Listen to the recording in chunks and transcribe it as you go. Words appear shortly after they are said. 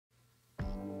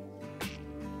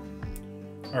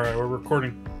Alright, we're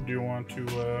recording. Do you want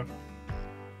to,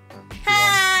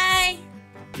 Hi!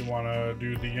 do you want to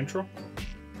do the intro?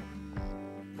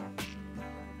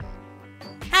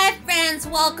 Hi, friends!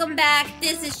 Welcome back.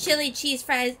 This is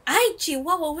Chilicheesefrys. Ay,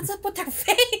 Chihuahua, what's up with her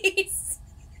face?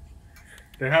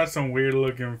 They have some weird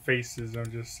looking faces,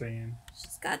 I'm just saying.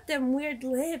 She's got them weird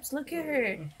lips. Look at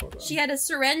her. Hold on. She had a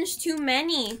syringe too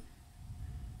many.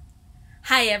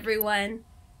 Hi, everyone.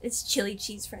 It's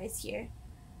Chilicheesefrys here.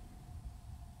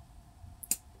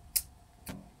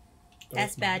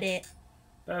 That's about it.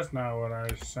 That's not what I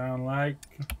sound like.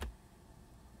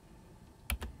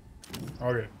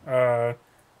 Okay,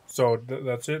 so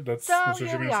that's it? That's what So you're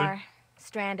here we gonna say? are,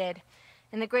 stranded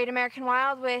in the great American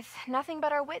wild with nothing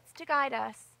but our wits to guide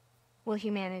us. Will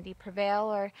humanity prevail,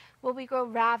 or will we grow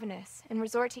ravenous and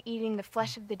resort to eating the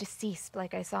flesh of the deceased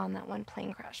like I saw in that one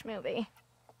plane crash movie?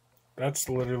 That's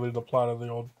literally the plot of the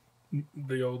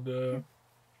old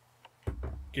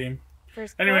game.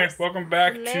 First Anyway, course, welcome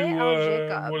back filet to, au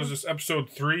Jacob. what is this, episode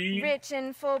 3? Rich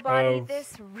and full-bodied, of this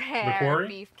the rare Quarry?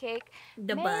 beefcake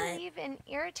The may butt. leave an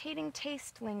irritating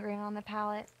taste lingering on the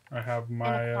palate. I have An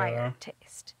my, acquired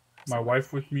taste. my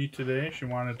wife with me today. She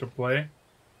wanted to play.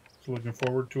 So looking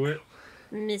forward to it.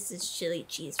 Mrs.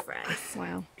 Chilicheesefrys.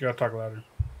 Wow. You gotta talk louder.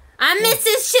 I'm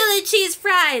Mrs.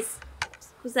 Chilicheesefrys!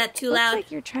 Was that too Looks loud? like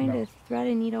you're trying No. to thread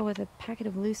a needle with a packet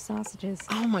of loose sausages.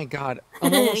 Oh my god,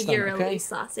 I'm almost done, You're a okay? loose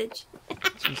sausage.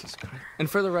 Jesus Christ. And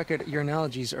for the record, your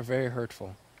analogies are very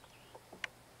hurtful.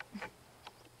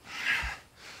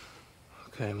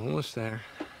 Okay, I'm almost there.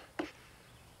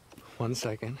 1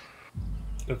 second.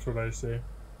 That's what I say.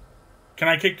 Can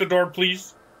I kick the door,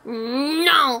 please?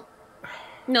 No!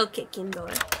 No kicking door.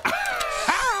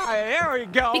 Ah, there we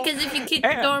go! Because if you kick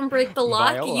the door and break the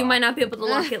lock, Viola. you might not be able to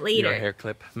lock it Your later. hair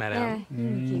clip, Yeah, madam. you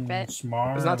can keep it.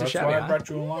 Smart. It's not too That's shabby, why I huh? brought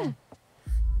you along.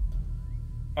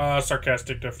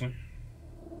 Sarcastic, definitely.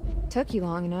 Took you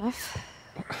long enough.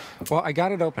 Well, I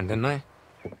got it open, didn't I?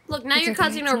 Look, now It's you're okay,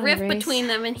 causing it's a not a rift race. between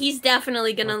them, and he's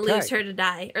definitely gonna Okay. lose her to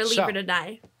die, or leave So, her to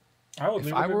die. I would If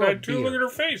leave I her were to a die too. deer- Look at her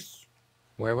face.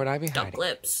 Where would I be Duck hiding?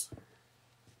 lips.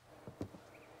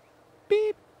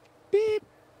 Beep, beep,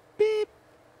 beep,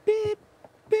 beep,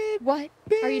 beep. What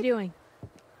are you doing?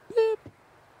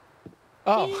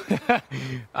 Oh,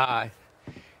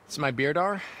 it's my beer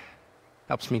dar.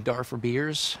 Helps me dar for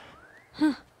beers.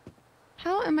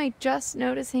 How am I just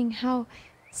noticing how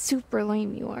super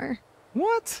lame you are?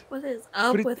 What? What is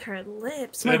up But it- with her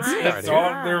lips? My It's, dear. My it's all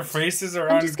of their gosh. faces are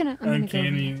I'm gonna go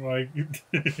uncanny. Like,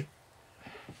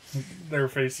 their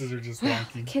faces are just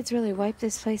wonky. Kids really wipe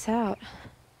this place out.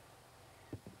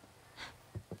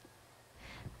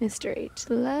 Mr. H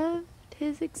loved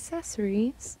his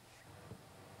accessories.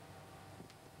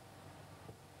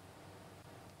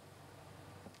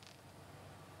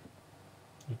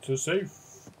 It's a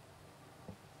safe.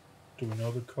 Do we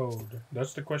know the code?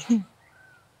 That's the question.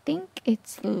 Think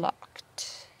it's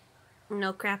locked.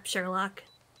 No crap, Sherlock.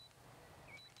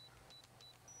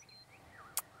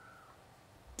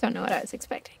 Don't know what I was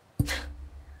expecting.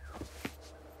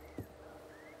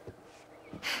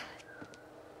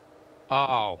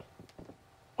 Oh.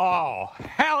 Oh,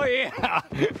 hell yeah!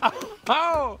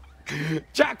 Oh,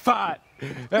 jackpot!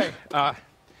 Hey,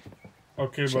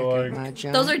 Okay, check but out like, my Those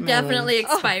are giant definitely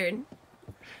melons. expired.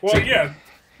 well, yeah,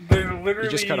 they're literally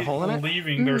just cut a hole in it?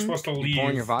 leaving. They're supposed to You leave, pour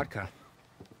in your vodka.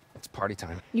 It's party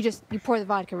time. You pour the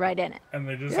vodka right in it. and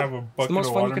they just Yeah. have a It's bucket the most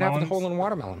of fun you can have with a watermelons. hole in a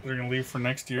watermelon. They're gonna leave for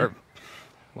next year. Or,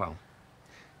 well,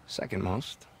 second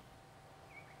most.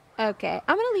 Okay,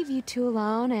 I'm gonna leave you two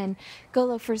alone and go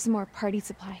look for some more party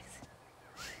supplies.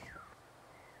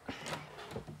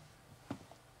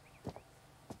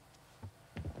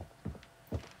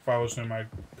 If I was him, I'd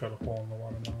cut a hole in the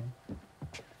watermelon.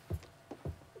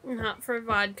 Not for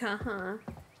vodka, huh?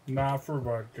 Not for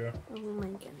vodka. Oh my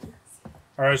goodness.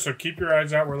 All right, so keep your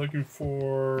eyes out. We're looking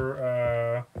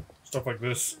for stuff like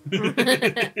this.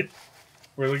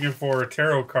 We're looking for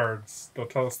tarot cards. They'll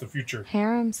tell us the future.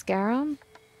 Harem scarum?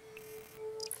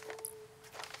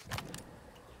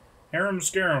 Harem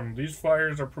Scarum. These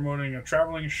flyers are promoting a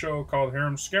traveling show called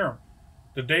Harem Scarum.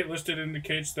 The date listed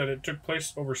indicates that it took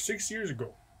place over 6 years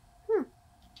ago.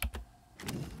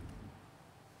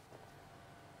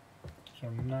 So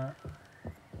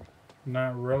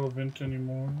not relevant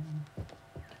anymore.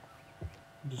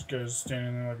 This guy's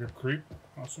standing there like a creep.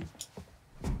 Awesome.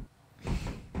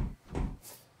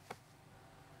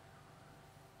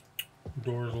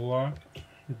 Door's locked.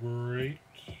 Great.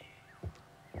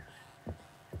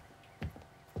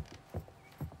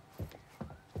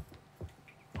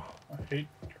 I hate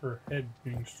her head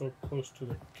being so close to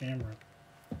the camera.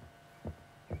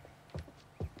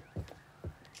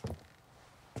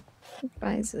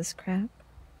 buys this crap?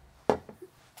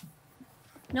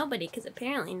 Nobody, because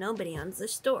apparently nobody owns the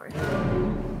store.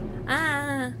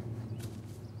 Ah.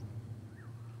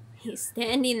 He's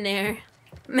standing there,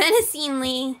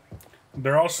 menacingly.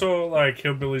 They're also like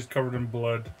hillbillies covered in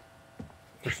blood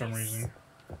for some reason.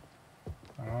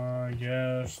 Ah,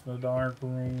 yes, the dark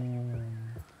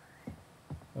room.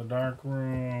 The dark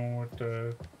room with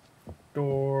the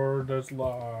door that's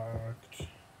locked.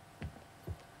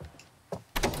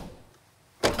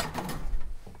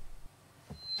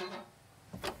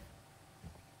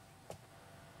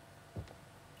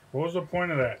 What was the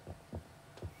point of that?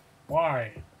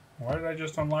 Why? Why did I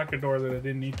just unlock a door that I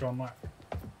didn't need to unlock?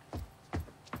 Is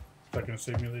that gonna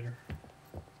save me later?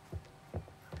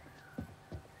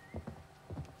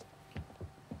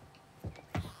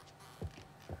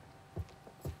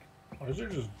 Why is there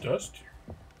just dust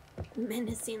here?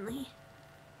 Menacingly.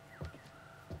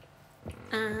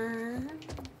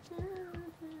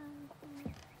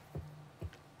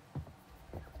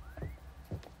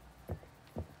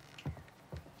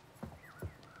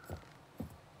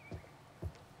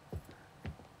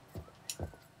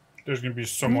 There's gonna be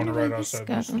someone Wonder right where this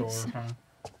outside this door, goes.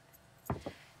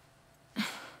 huh?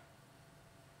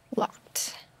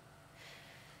 Locked.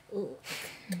 Ooh.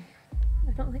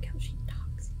 I don't like how she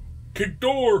talks. Kick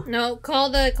door! No, call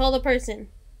the person.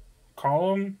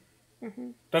 Call him?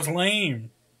 That's lame.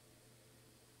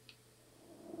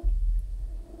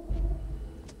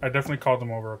 I definitely called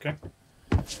them over, okay?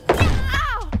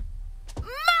 Ow!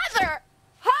 Mother!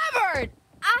 Hubbard!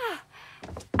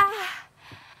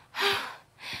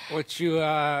 What you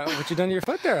done to your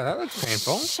foot there? That looks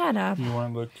painful. Shut up. You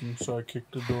weren't looking, so I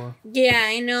kicked the door. Yeah,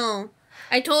 I know.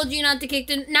 I told you not to kick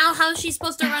the... Now how's she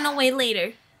supposed to run away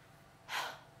later?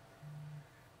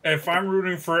 If I'm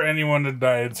rooting for anyone to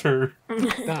die, it's her.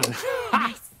 Done.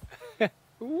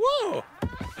 Whoa.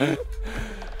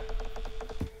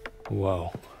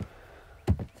 Whoa.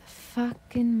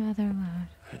 Fucking mother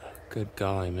load. Good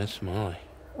golly, Miss Molly.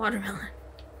 Watermelon.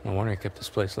 No wonder I kept this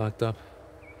place locked up.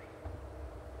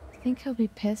 Think he'll be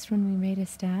pissed when we made a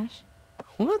stash?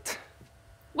 What?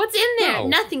 What's in there? No.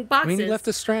 Nothing. I Boxes. mean, he left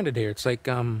us stranded here. It's like,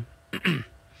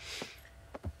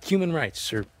 human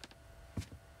rights or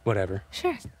whatever.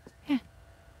 Sure. Yeah.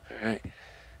 All right.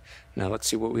 Now let's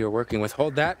see what we are working with.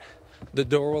 Hold that. The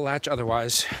door will latch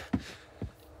otherwise.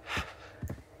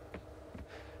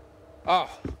 Oh.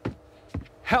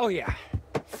 Hell yeah.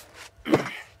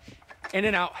 In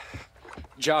and out.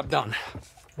 Job done.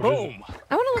 Boom.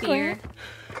 I want to look Beer. around.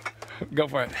 Go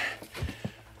for it.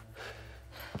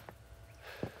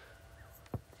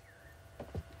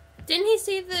 Didn't he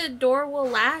say the door will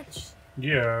latch?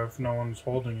 Yeah, if no one's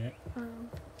holding it.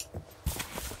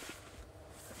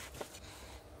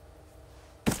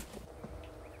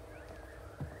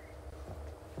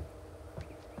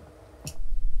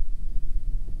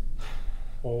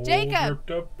 Old Jacob,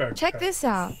 ripped up backpack. Check this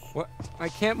out. What? I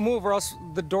can't move or else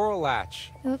the door will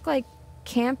latch. They look like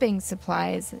camping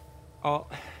supplies. Oh,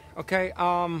 okay.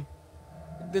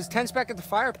 There's tents back at the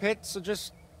fire pit, so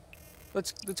just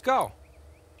let's go.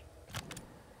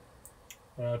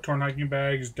 Torn hiking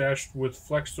bags dashed with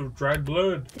flecks of dried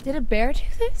blood. Did a bear do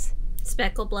this?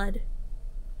 Speckle blood.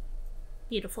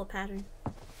 Beautiful pattern.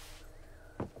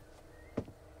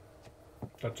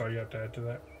 That's all you have to add to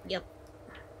that. Yep.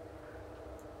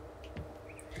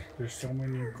 There's so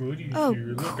many goodies Oh, here.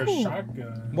 Look, a cool.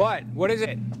 shotgun. What? What is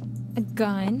it? A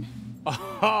gun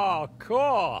Oh,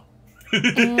 cool.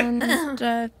 and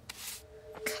a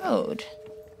code.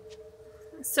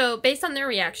 So, based on their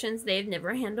reactions, they've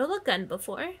never handled a gun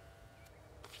before.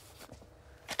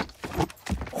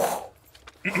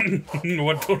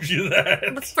 What told you that?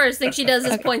 The first thing she does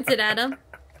is points it at him.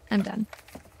 I'm done.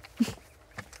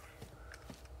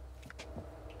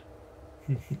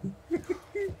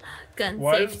 Gun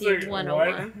Why is safety the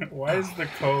 101. why is the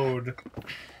code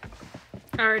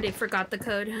I already forgot the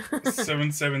code.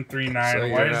 7739? So Why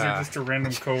you're, is there just a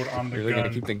random code on the You're really gun?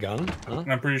 gonna keep the gun? Huh?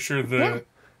 And I'm pretty sure Yeah.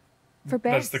 For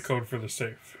bears. that's the code for the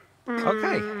safe.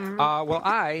 Okay. Well,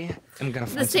 I am gonna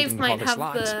find The safe something to might hold this have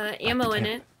locked. the ammo in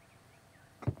it.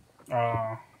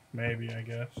 Maybe, I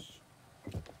guess.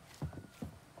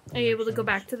 Are you able to go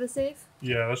back to the safe?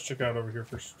 Yeah, let's check out over here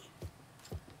first.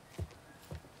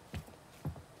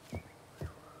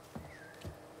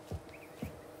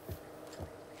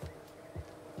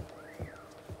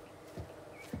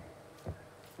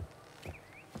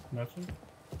 Nothing?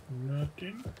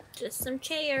 Nothing? Just some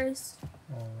chairs.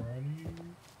 Alrighty.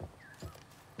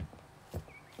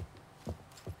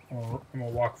 I'm gonna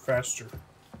walk faster.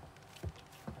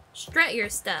 Strut your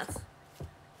stuff.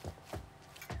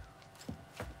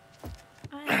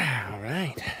 All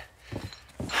right.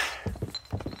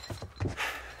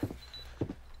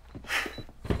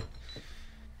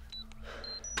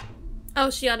 Oh,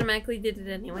 she automatically did it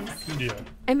anyways. Yeah.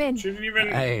 I'm in. She didn't even,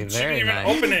 Hey, she didn't very even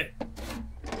nice. open it.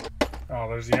 Oh,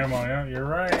 there's the ammo. Yeah, you're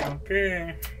right.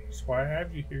 Okay. That's why I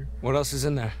have you here. What else is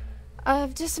in there?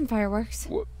 Just some fireworks.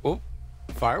 Oh,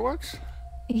 fireworks?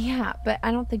 Yeah, but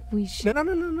I don't think we should.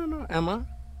 No, Emma.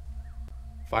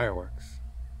 Fireworks.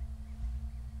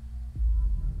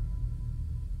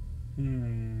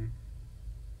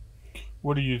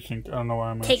 What do you think? I don't know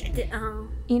why I'm Take asking. the,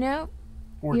 You know,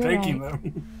 We're you're taking right.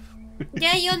 them.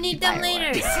 Yeah, you'll need them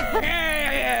later.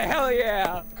 Yeah, hell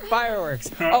yeah.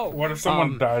 Fireworks. Oh, what if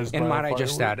someone dies by and a might I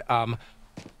just firework? add,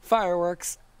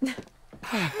 fireworks.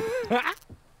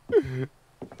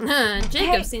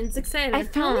 Jacob seems excited. I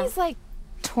found huh? these like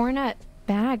torn up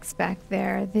bags back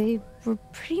there. They were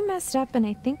pretty messed up, and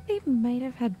I think they might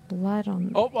have had blood on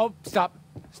them. Oh,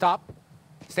 stop.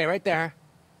 Stay right there.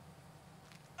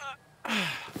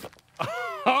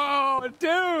 Oh,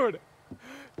 dude.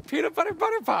 Peanut butter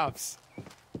pops.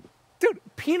 Dude,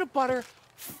 peanut butter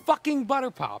fucking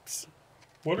butter pops.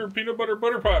 What are peanut butter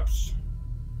pops?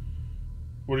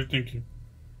 What are you thinking?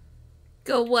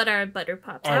 Go. What are butter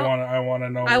pops? I want to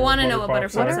know. I want to know what butter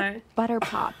pops are. Butter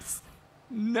pops.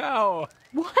 No.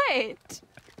 What?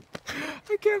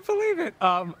 I can't believe it.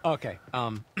 Okay.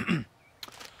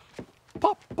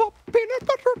 Pop, peanut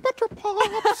butter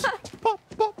pops. Pop,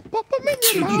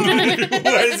 minion mouse.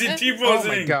 Why is he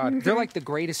T-posing? Oh my god. They're like the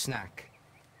greatest snack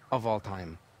of all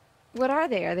time. What are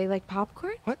they? Are they like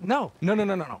popcorn? What? No.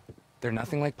 They're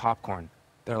nothing like popcorn.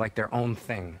 They're like their own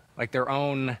thing. Like their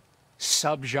own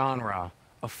subgenre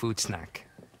of food snack.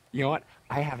 You know what?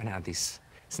 I haven't had these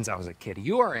since I was a kid.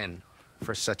 You are in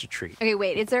for such a treat. Okay,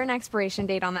 wait. Is there an expiration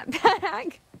date on that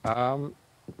bag? No,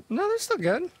 they're still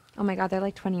good. Oh my god, they're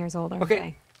like 20 years old, aren't Okay.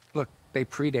 they? Look, they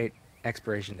predate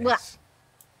expiration dates. Blah.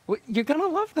 Well, you're gonna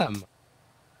love them.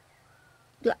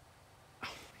 Blah. Oh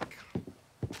my god.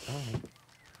 All right.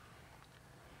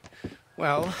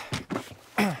 Well,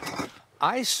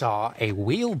 I saw a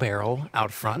wheelbarrow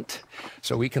out front,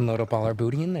 so we can load up all our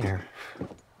booty in there.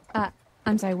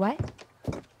 I'm sorry, what?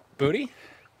 Booty?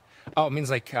 Oh, it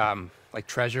means like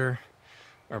treasure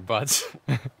or butts.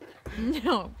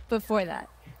 No, before that.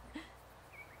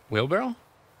 Wheelbarrow?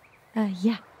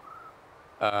 Yeah.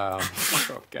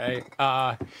 Okay.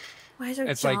 Why is her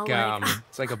It's jaw like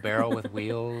it's like a barrel with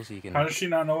wheels. You can How does she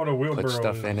not know what a wheelbarrow put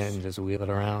stuff is? in it and just wheel it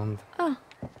around. Oh,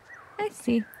 I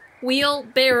see. Wheel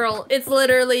barrel. It's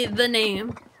literally the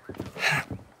name.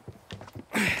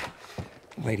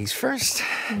 Ladies first.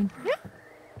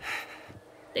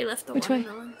 They left the Which way?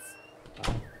 watermelons.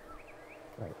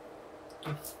 Right.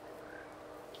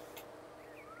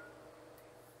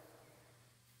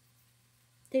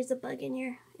 There's a bug in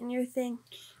your thing.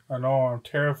 I know. I'm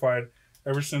terrified.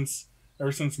 Ever since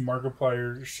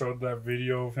Markiplier showed that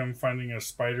video of him finding a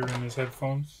spider in his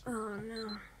headphones, Oh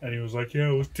no. and he was like, "Yeah,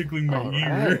 it was tickling my All ear."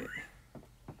 right.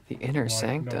 The inner I'm like,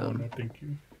 sanctum. No, thank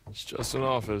you. It's just an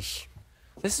office.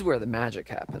 This is where the magic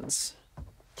happens.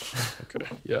 Okay,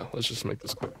 yeah, let's just make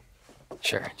this quick.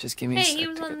 Sure, just give me a Hey, sec he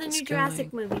was to on get the this new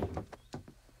Jurassic going. movie.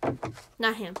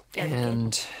 Not him. The other kid.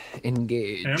 And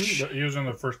engage. Him? He was in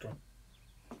the first one.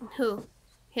 Who?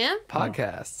 Him?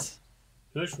 Podcasts.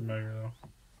 He looks familiar though.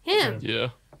 Him. Yeah.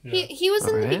 Yeah, He was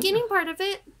in the Alright. beginning part of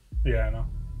it. yeah, I know.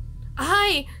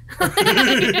 Hi.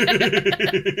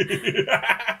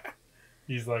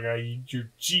 He's like, I eat your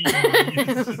cheese.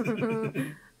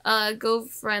 Go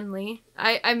friendly.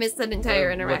 I missed that entire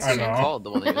What's interaction. I it know. called,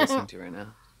 the one that you're listening to right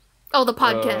now? Oh, the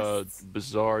podcast.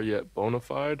 Bizarre yet bona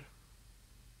fide.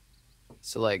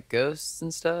 So, like, ghosts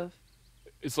and stuff?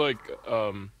 It's like,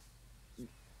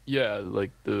 yeah,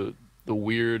 like the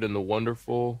weird and the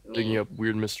wonderful, digging up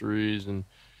weird mysteries and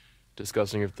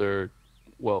discussing if they're,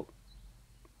 well,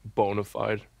 bona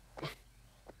fide.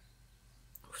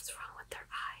 What's wrong with their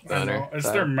eyes? I know. Boner. It's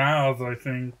their mouths, I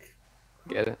think.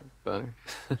 Get it? Boner.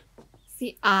 It's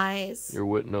the eyes. Your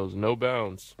wit knows no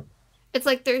bounds. It's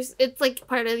like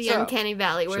part of the So, uncanny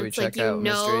valley where should we it's like check out you Mr.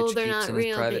 know H they're keeps not in his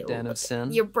real. private but den of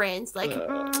sin? Your brain's like,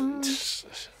 I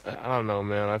don't know,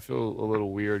 man. I feel a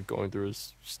little weird going through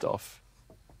his stuff.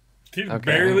 He's Okay,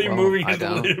 barely well, moving I his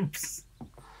don't. lips.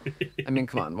 I mean,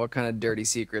 come on. What kind of dirty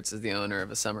secrets is the owner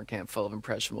of a summer camp full of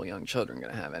impressionable young children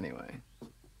going to have anyway?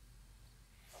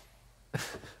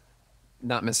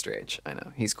 Not Mr. H. I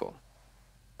know. He's cool.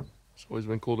 It's always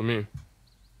been cool to me.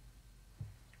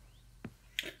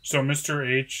 So Mr.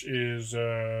 H is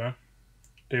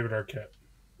David Arquette.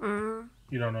 mm.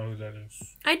 You don't know who that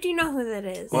is. I do know who that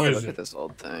is. Who Oh, is look it? at this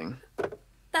old thing.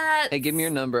 That Hey, give me your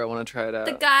number. I want to try it out.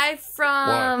 the guy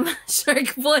from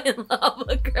Shark Boy and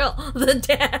Lava Girl, the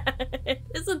dad.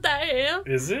 Isn't that him?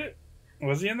 Is it?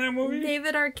 Was he in that movie?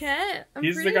 David Arquette.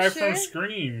 He's the guy from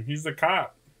Scream. He's the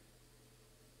cop.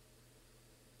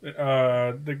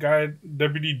 The guy,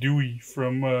 Deputy Dewey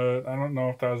from, I don't know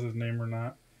if that was his name or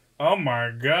not. Oh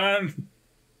my god.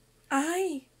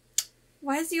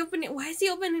 Why is he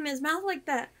opening his mouth like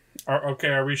that? Okay,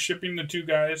 are we shipping the two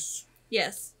guys?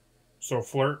 Yes. So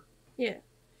flirt? Yeah.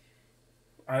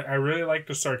 I really like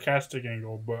the sarcastic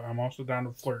angle, but I'm also down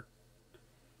to flirt.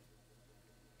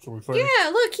 So we flirt? Yeah,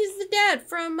 look, he's the dad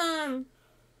from,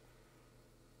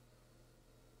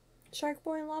 Shark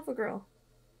Boy and Lava Girl.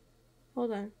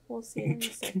 Hold on, we'll see in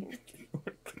a second.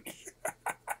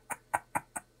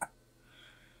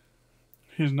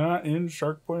 He's not in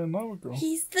Shark Boy and Lava Girl.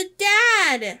 He's the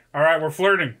dad! Alright, we're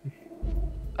flirting.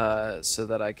 So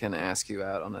that I can ask you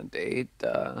out on a date,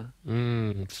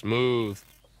 Smooth.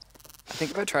 I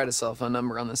think if I tried a cell phone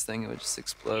number on this thing, it would just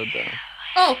explode, though.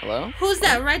 Oh! Hello? Who's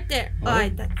that right there? Oh,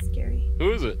 that's scary.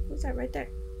 Who is it? Who's that right there?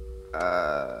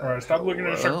 Alright, stop looking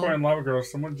at Shark Boy and Lava Girl.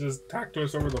 Someone just talked to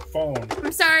us over the phone.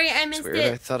 I'm sorry, I missed Weird.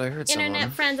 it. I thought I heard Internet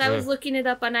someone. friends, I was looking it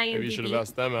up on IMDb. Maybe you should have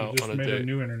asked them We out just on a made a date.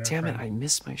 new internet Damn it, friend. I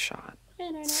missed my shot.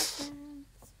 Internet friends.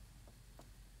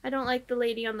 I don't like the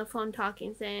lady on the phone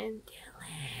talking, saying,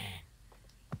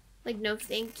 Dylan. Like, no,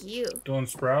 thank you.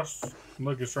 Dylan Sprouse?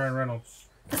 Look, it's Ryan Reynolds.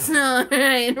 That's not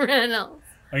Ryan Reynolds.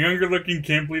 A younger looking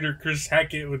camp leader, Chris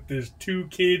Hackett, with his two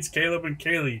kids, Caleb and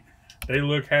Kaylee. They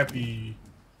look happy.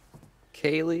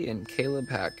 Kaylee and Caleb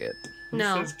Hackett. Who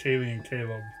No. says Kaylee and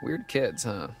Caleb? Weird kids,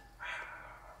 huh?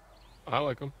 I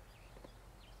like them.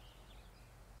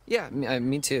 Yeah,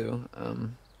 me too.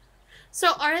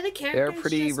 So are the characters They're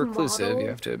pretty just reclusive, modeled, you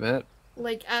have to admit.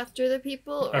 like, after the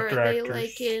people? Or After are they, actors.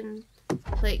 like, in,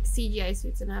 like, CGI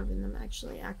suits and having them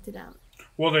actually acted out?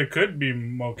 Well, they could be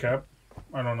mocap.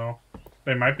 I don't know.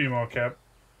 They might be mocap.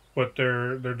 But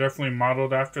they're definitely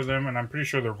modeled after them, and I'm pretty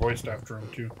sure they're voiced after them,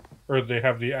 too. Or they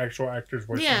have the actual actors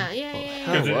voicing them. Yeah.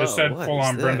 Because Oh, it said what full is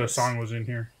on Brenda this? Song was in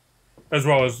here. As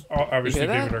well as, obviously, You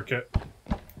hear David Arquette.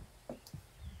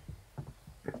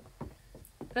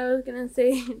 I was gonna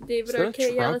say David Is that a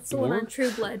Arquette. Yeah, that's the one on trap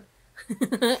True Blood.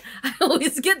 I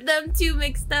always get them two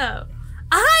mixed up.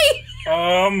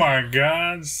 Oh my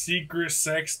god, secret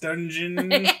sex dungeon.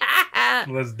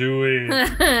 Let's do it.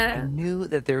 I knew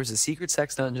that there was a secret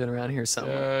sex dungeon around here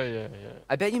somewhere. Yeah.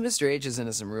 I bet you Mr. H is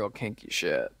into some real kinky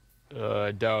shit.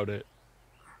 I doubt it.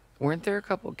 Weren't there a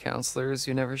couple counselors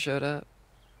who never showed up?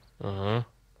 Uh-huh.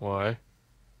 Why?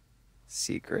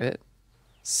 Secret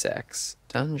sex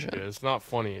dungeon. Yeah, it's not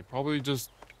funny. It probably just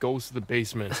goes to the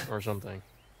basement or something.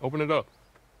 Open it up.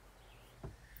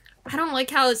 I don't like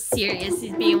how serious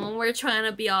he's being when we're trying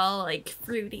to be all like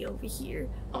fruity over here.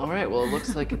 All right, well, it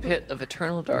looks like a pit of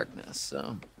eternal darkness,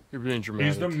 so... You're being dramatic.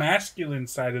 He's the masculine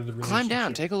side of the relationship. Climb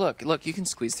down, take a look. Look, you can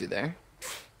squeeze through there.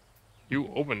 You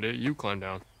opened it. You climb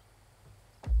down.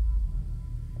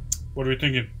 What are we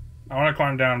thinking? I want to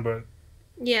climb down, but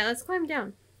Yeah, let's climb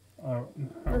down. are we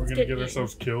Let's going to get get in.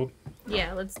 ourselves killed?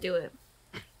 Yeah, let's do it.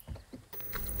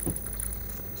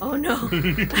 Oh no,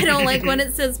 I don't like when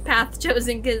it says path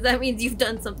chosen because that means you've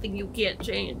done something you can't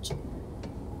change.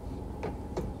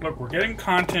 Look, we're getting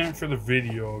content for the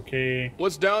video, okay?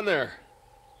 What's down there?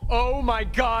 Oh my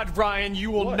god, Ryan,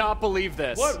 you will not believe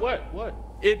this. What?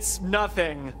 It's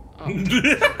nothing.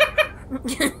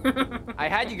 I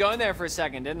had you go in there for a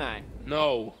second, didn't I?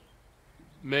 No.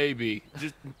 Maybe.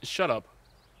 Just shut up.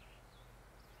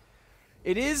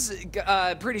 It is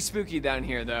pretty spooky down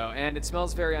here, though, and it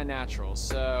smells very unnatural,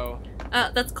 so...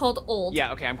 That's called old.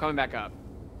 Yeah, okay, I'm coming back up.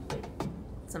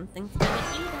 Something's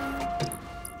gonna eat him.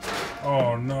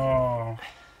 Oh no.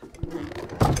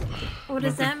 What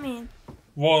does that mean?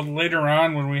 Well, later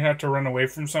on, when we have to run away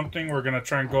from something, we're going to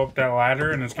try and go up that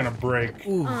ladder, and it's going to break.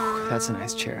 Ooh, that's a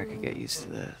nice chair. I could get used to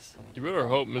this. You better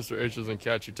hope Mr. H doesn't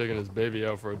catch you taking his baby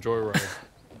out for a joyride.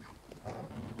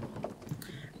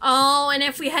 Oh, and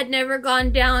if we had never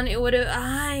gone down, it would have...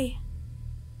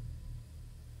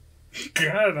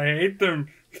 God, I hate them.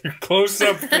 Their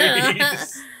close-up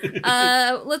face.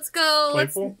 Let's go...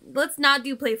 Playful? Let's not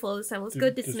do playful this time. Let's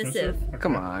go dismissive. Okay.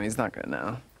 Come on, he's not gonna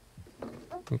know.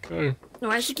 Okay.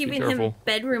 Why is she giving him careful.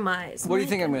 bedroom eyes? What do you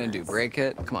think I'm gonna do? Break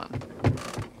it? Come on.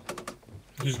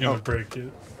 He's going to break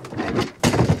it.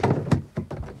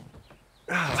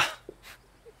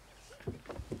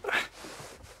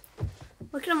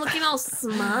 Look at him looking all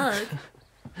smug.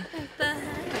 What the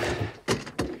heck?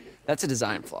 That's a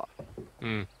design flaw.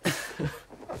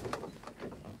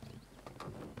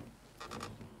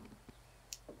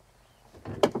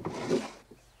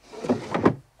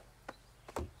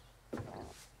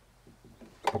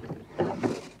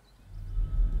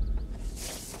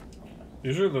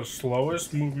 These are the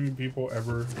slowest moving people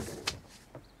ever.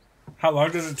 How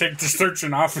long does it take to search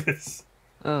an office?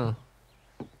 Oh.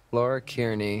 Laura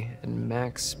Kearney and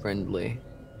Max Brindley.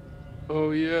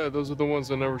 Oh yeah, those are the ones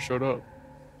that never showed up.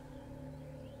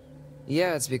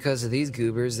 Yeah, it's because of these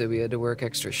goobers that we had to work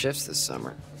extra shifts this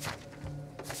summer.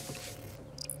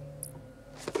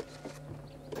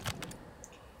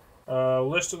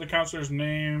 List of the counselors'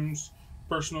 names,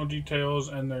 personal details,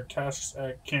 and their tasks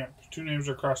at camp. 2 names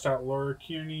are crossed out: Laura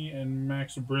Kearney and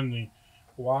Max Brindley.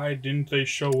 Why didn't they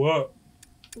show up?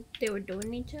 They were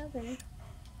doing each other.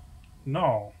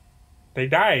 No, they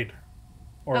died,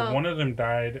 or Oh. one of them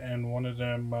died, and one of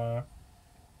them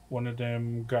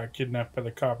got kidnapped by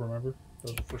the cop. Remember? That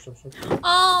was the first episode.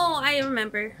 Oh, I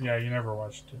remember. Yeah, you never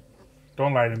watched it.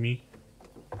 Don't lie to me.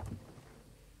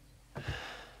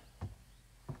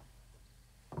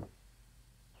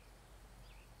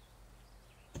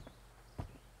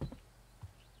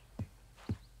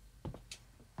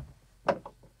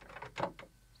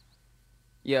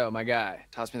 Yo, my guy,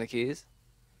 toss me the keys.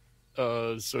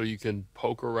 So you can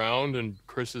poke around in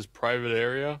Chris's private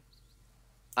area?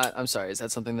 I'm sorry, is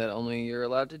that something that only you're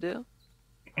allowed to do?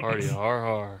 Hardy har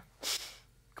har.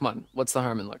 Come on, what's the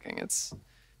harm in looking?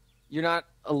 You're not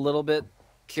a little bit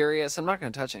curious? I'm not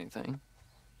gonna touch anything.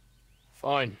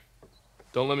 Fine.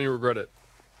 Don't let me regret it.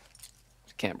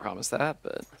 Can't promise that,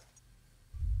 but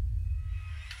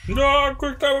No,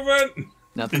 quick time event.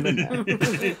 nothing but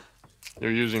that.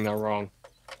 You're using that wrong.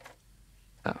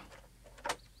 Oh.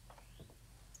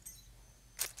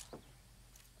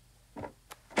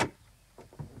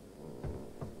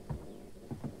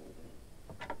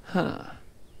 Huh.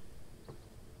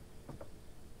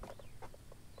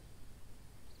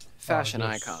 Fashion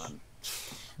this- icon.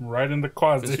 Right in the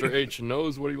closet. Mr. H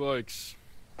knows what he likes.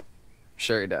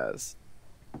 Sure he does.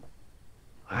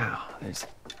 Wow, there's...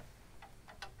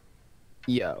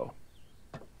 Yo.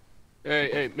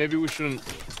 Hey, maybe we shouldn't...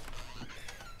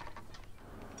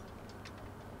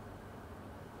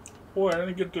 Boy, I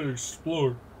didn't get to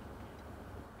explore.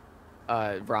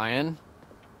 Ryan?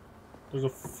 There's a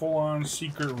full-on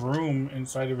secret room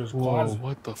inside of his Whoa, closet.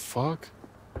 what the fuck?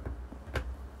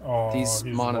 Oh, These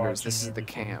he's monitors, watching this is the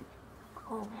everything. camp.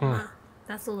 Oh, Huh. wow.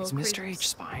 That's a little Is Mr. creepy. H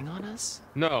spying on us?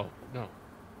 No.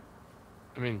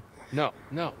 I mean, no,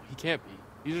 he can't be.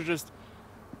 These are just...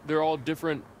 They're all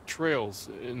different trails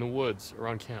in the woods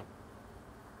around camp.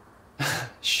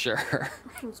 Sure.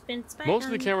 He's been spying Most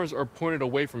of the on- cameras are pointed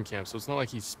away from camp, so it's not like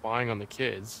he's spying on the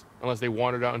kids, unless they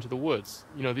wandered out into the woods.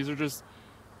 You know, these are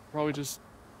probably just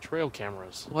trail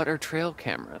cameras. What are trail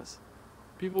cameras?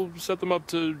 People set them up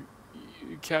to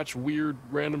catch weird,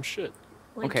 random shit.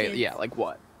 Like Okay, kids. yeah, like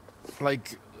what?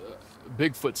 Like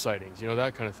Bigfoot sightings, you know,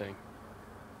 that kind of thing.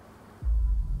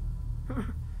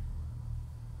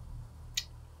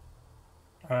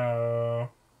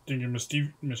 Think you're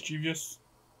mischievous?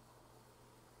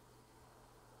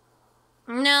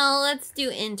 No, let's do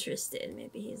interested.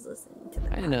 Maybe he's listening to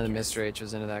the I didn't know that podcast. Mr. H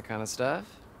was into that kind of stuff.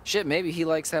 Shit, maybe he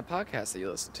likes that podcast that you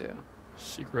listen to.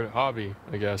 Secret hobby,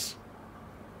 I guess.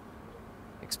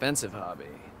 Expensive hobby.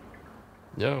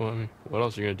 Yeah, well, I mean, what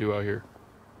else are you gonna do out here?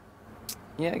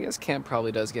 Yeah, I guess camp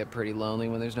probably does get pretty lonely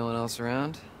when there's no one else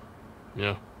around.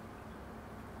 Yeah.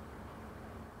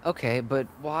 Okay, but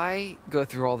why go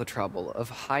through all the trouble of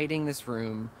hiding this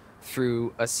room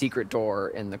through a secret door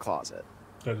in the closet?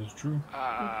 That is true.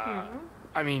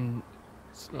 I mean,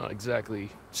 it's not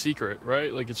exactly secret,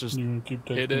 right? Like, it's just You can keep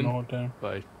texting hidden the whole time.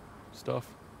 by stuff.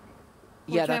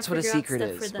 We're Yeah, trying that's to what a figure out secret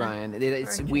stuff for is, the Brian. It's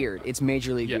argument. weird. It's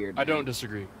majorly Yeah, weird. I don't man.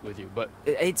 disagree with you, but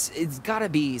It's gotta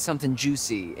be something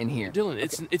juicy in here. Dylan,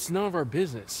 it's none of our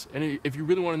business. And if you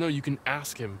really want to know, you can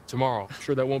ask him tomorrow.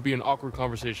 Sure, that won't be an awkward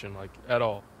conversation, like, at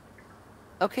all.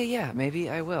 Okay, yeah, maybe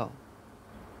I will.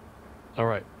 All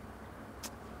right.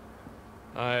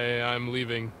 I'm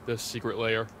leaving this secret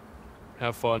lair.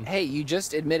 Have fun. Hey, you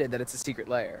just admitted that it's a secret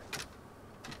lair.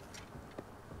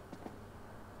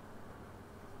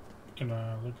 Can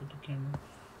I look at the camera?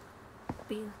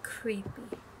 Being creepy.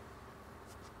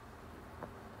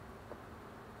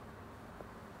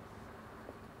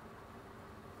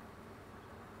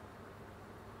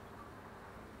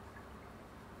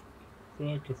 I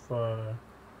feel like if I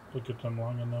look at them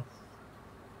long enough,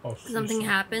 I'll see Something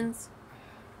happens.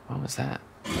 What was that?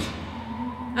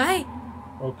 Hey.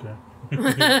 Okay.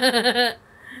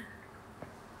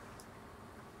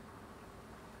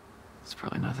 It's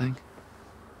probably nothing.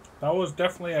 That was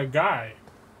definitely a guy.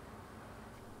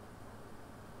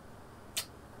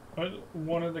 But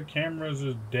one of the cameras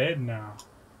is dead now.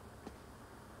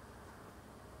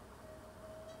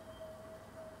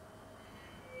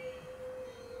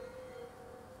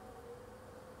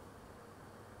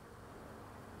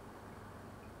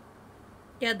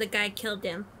 Yeah, the guy killed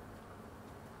him.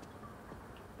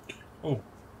 Oh.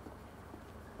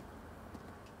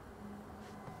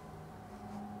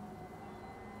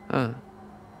 Huh.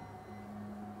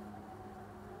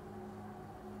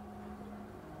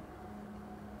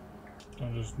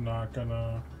 I'm just not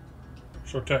gonna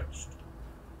show text.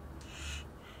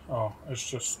 Oh, it's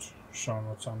just showing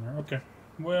what's on there. Okay.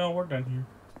 Well, we're done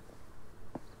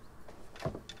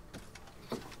here.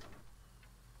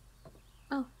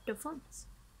 Oh, the phones.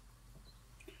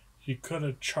 He could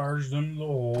have charged them the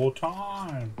whole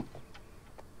time.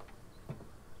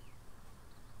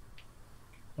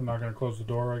 I'm not gonna close the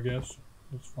door, I guess.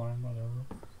 That's fine, whatever.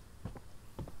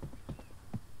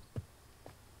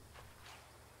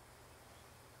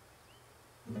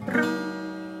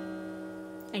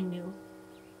 I knew.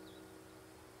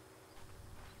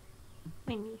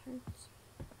 My knee hurts.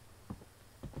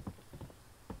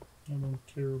 I don't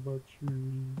care about your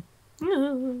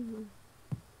knee.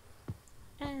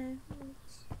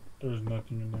 There's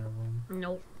nothing in there, room.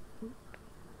 Nope.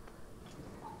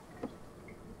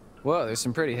 Whoa, there's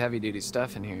some pretty heavy-duty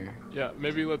stuff in here. Yeah,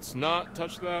 maybe let's not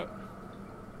touch that.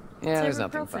 Yeah, there's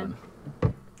nothing Ibuprofen.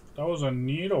 fun. That was a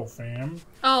needle, fam.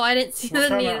 Oh, I didn't see What the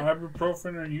kind needle. of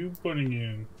ibuprofen are you putting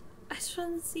in? I just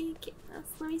wanted to see again.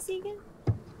 Let me see again.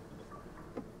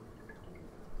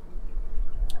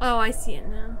 Oh, I see it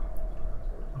now.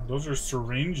 Those are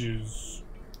syringes.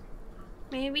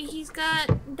 Maybe he's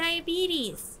got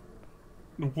diabetes.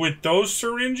 With those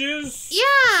syringes?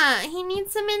 Yeah, he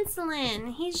needs some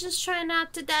insulin. He's just trying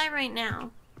not to die right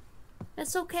now.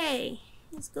 That's okay.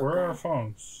 He's good. Where are our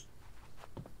phones?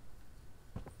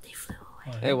 They flew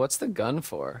away. Hey, what's the gun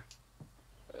for?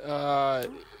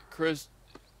 Chris,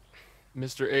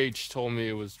 Mr. H told me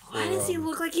it was for. Why does he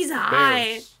look like he's high?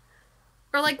 bears.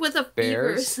 Or like with a fever or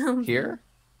Bears something. here?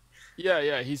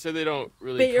 Yeah. He said they don't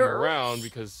really come Bears? around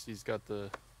because he's got the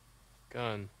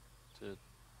gun. To...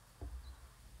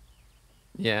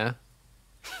 Yeah.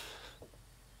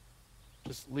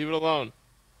 Just leave it alone.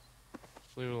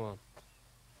 Just leave it alone.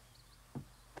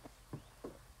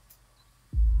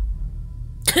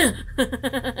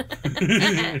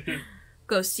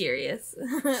 Go serious.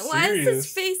 Why is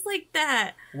his Serious? face like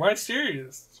that? Why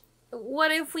serious?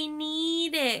 What if we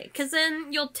need it? Because then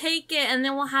you'll take it and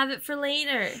then we'll have it for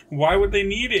later. Why would they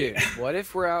need Dude, it? what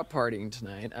if we're out partying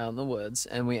tonight out in the woods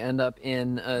and we end up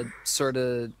in a sort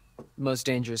of most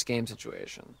dangerous game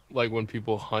situation? Like when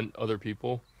people hunt other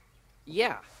people.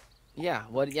 Yeah. Yeah.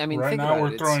 What I mean, Right think now about we're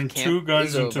it. It's throwing camp two guns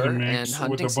is into the over mix and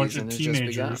with a hunting bunch season of has just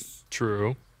begun. teenagers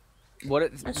True. What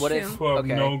if That's what if true. who have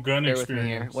okay, no gun bear with me here.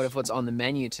 experience. What if what's on the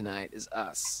menu tonight is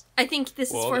us? I think this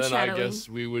is Well, then I foreshadowing. guess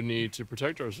we would need to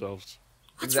protect ourselves.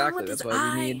 What's wrong Exactly. with That's his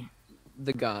why we eye? need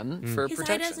the gun for His eye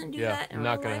protection. doesn't do Yeah, that in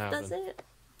not real gonna life, does happen. it?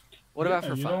 What about Yeah,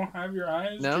 for you fun? don't have your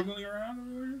eyes No? jiggling around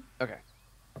over here? Okay.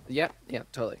 Yeah,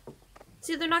 totally.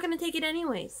 See, they're not going to take it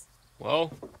anyways.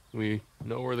 Well, we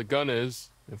know where the gun is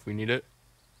if we need it.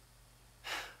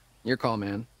 Your call,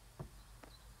 man.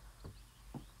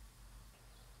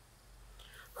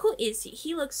 Who is he?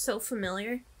 He looks so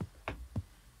familiar.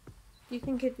 You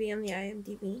think it'd be on the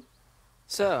IMDb?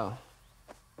 So,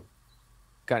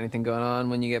 got anything going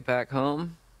on when you get back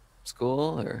home?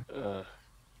 School or?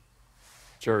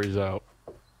 Jury's out.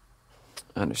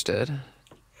 Understood.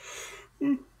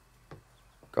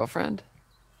 Girlfriend?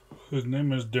 His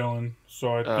name is Dylan,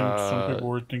 so I think some people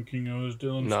were thinking it was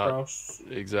Dylan not-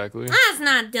 Sprouse. Exactly. That's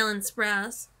not Dylan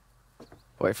Sprouse.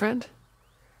 Boyfriend?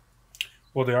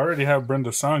 Well, they already have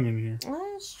Brenda Song in here.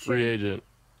 That's true. Free agent.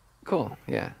 Cool,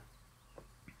 yeah.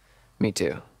 Me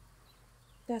too.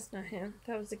 That's not him.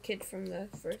 That was the kid from the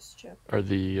first chapter. Are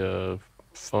the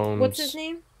phones? What's his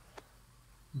name?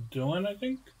 Dylan, I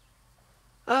think?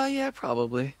 Oh, yeah,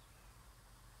 probably.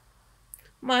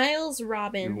 Miles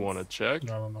Robbins. You want to check? I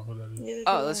don't know who that is. Neither do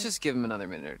Oh, let's I. just give him another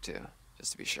minute or two,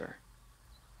 just to be sure.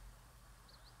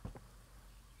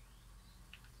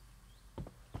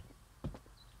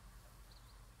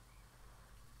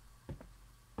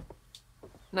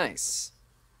 Nice.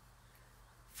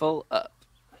 Full up.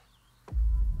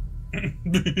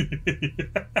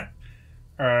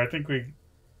 Alright, I think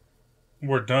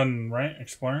we're done, right?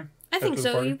 Exploring? I think After the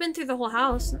so. party? You've been through the whole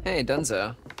house. Hey,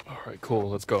 Dunzo. All right, cool.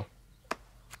 Let's go.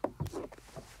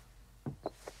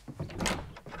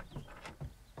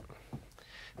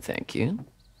 Thank you.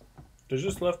 They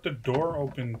just left the door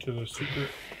open to the secret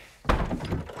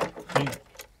thing.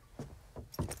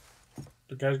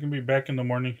 The guy's gonna be back in the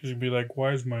morning. He's gonna be like,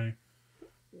 why is my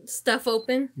Stuff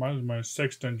open.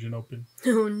 sex dungeon open?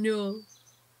 Oh no.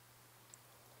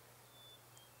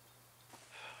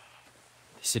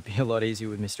 This would be a lot easier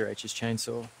with Mr. H's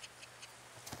chainsaw.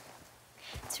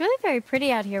 It's really very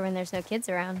pretty out here when there's no kids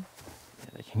around. Yeah,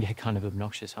 they can get kind of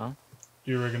obnoxious, huh?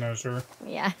 Do you recognize her?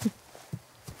 Yeah.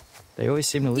 They always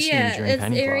seem to listen to me during it's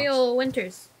painting Ariel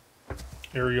Winters.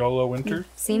 Ariola Winter?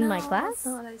 Seen my No, class? that's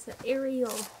not what I said. Ariel.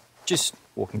 class. Just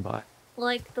walking by.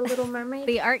 Like the Little Mermaid?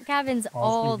 The art cabin's I was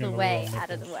all the thinking way Little out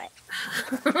of the way.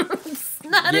 It's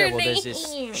not Yeah, her well, name. there's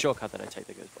this shortcut that I take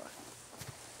that goes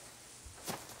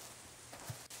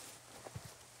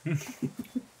by.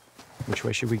 Which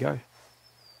way should we go?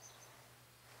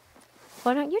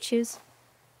 Why don't you choose?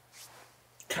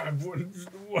 God, what?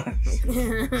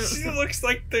 She looks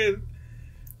like the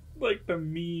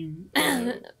meme.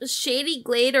 Shady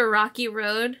Glade or Rocky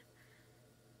Road?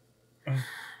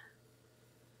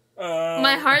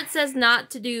 My heart says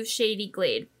not to do Shady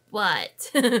Glade,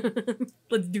 but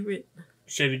let's do it.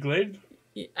 Shady Glade?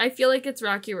 I feel like it's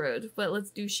Rocky Road, but let's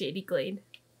do Shady Glade.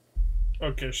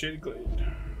 Okay, Shady Glade.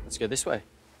 Let's go this way.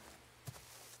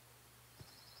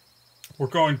 We're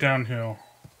going downhill.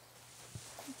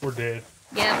 We're dead.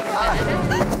 Yeah.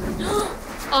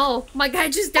 Oh, my guy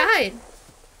just died.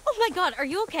 Oh my god, are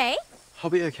you okay? I'll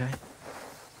be okay.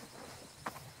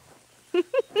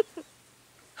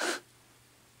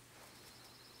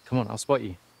 Come on, I'll spot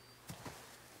you.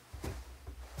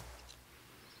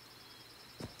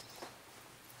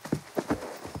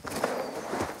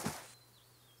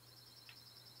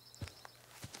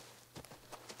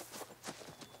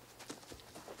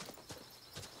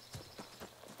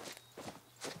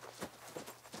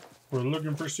 We're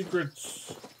looking for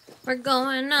secrets. We're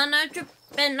going on a trip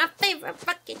in our favorite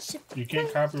fucking ship. You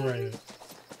can't copyright it.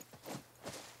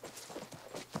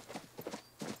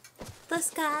 The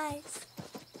skies.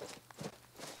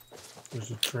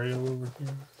 There's a trail over here.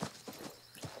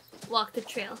 Walk the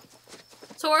trail.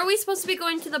 So are we supposed to be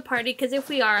going to the party? Because if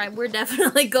we are, we're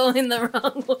definitely going the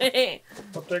wrong way.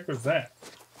 What the heck was that?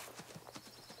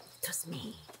 It was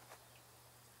me.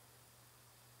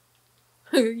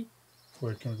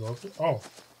 Wait, can we go up there? Oh.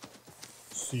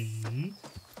 See?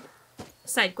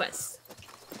 Side quest.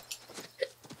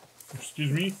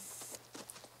 Excuse me?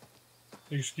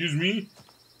 Excuse me?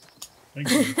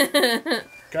 Thank you.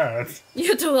 God. You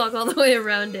have to walk all the way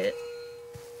around it.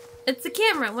 It's a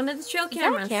camera, one of the trail Is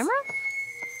cameras. that a camera?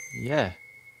 Yeah.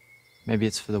 Maybe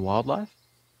it's for the wildlife?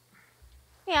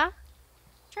 Yeah.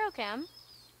 Trail cam.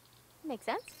 Makes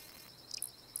sense.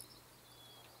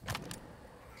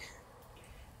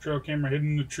 Trail camera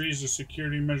hidden in the trees, a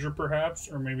security measure perhaps?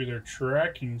 Or maybe they're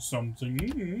tracking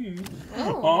something.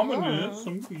 Oh, Ominous.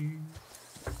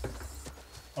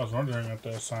 I was wondering what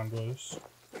that sound was.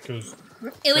 Because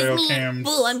It was trail me. cams,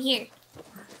 Boo, I'm here.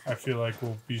 I feel like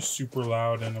will be super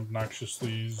loud and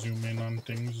obnoxiously zoom in on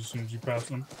things as soon as you pass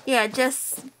them. Yeah,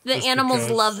 just the Just animals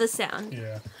because- love the sound.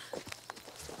 Yeah.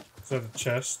 Is that a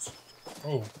chest?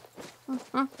 Oh.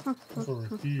 What's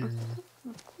over here?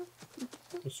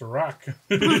 It's a rock.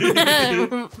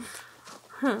 That's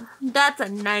a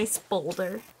nice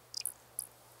boulder.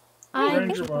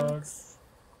 Ranger box.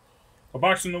 A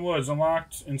box in the woods.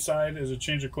 Unlocked. Inside is a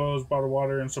change of clothes, bottle of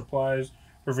water, and supplies.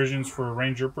 Provisions for a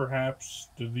ranger, perhaps.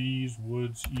 Do these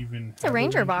woods even It's a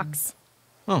ranger box.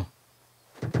 Oh.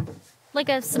 Like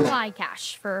a supply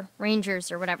cache for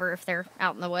rangers or whatever if they're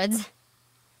out in the woods.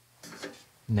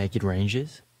 Naked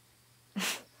rangers?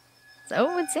 So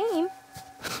it would seem.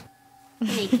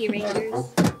 Naked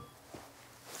Rangers.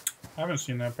 I haven't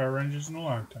seen that Power Rangers in a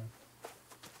long time.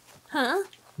 Huh?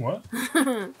 What?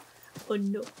 Oh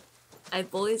no.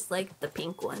 I've always liked the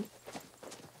pink one.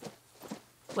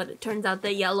 But it turns out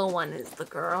the yellow one is the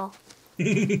girl.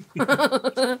 Am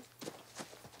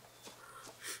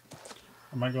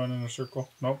I going in a circle?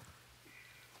 Nope.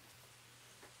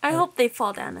 I hope they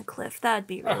fall down a cliff. That'd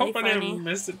be I really hope I funny. didn't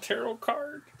miss a tarot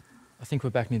card. I think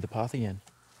we're back near the path again.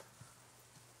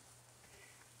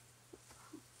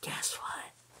 Guess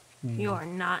what? You are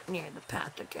not near the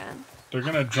path again. They're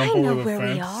gonna jump I know over the where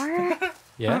fence. we are.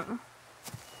 Yeah?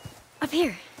 Up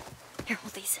here. Here,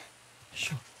 hold these.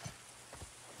 Sure.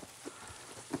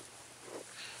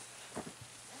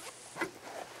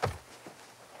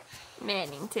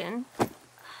 Mannington.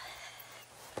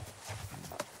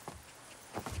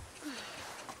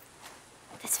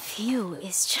 This view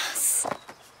is just...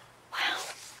 Wow.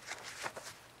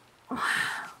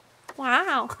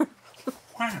 Wow.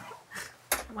 Wow.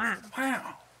 Wow.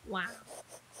 Wow. Wow.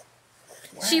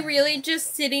 She really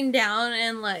just sitting down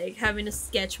and like having a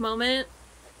sketch moment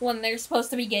when they're supposed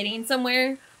to be getting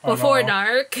somewhere I before know.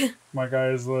 dark. My guy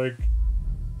is like,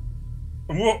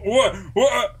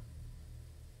 what?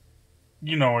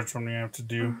 You know which one you have to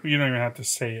do. You don't even have to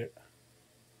say it.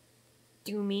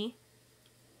 Do me.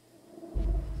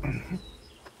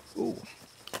 Ooh.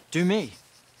 Do me.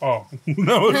 Oh,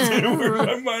 that was where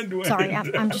my mind went. Sorry,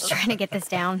 I'm just trying to get this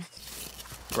down.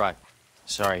 Right.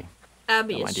 Sorry.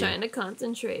 Abby No is idea. trying to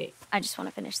concentrate. I just want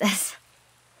to finish this.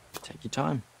 Take your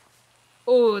time.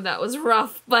 Oh, that was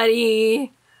rough,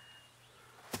 buddy.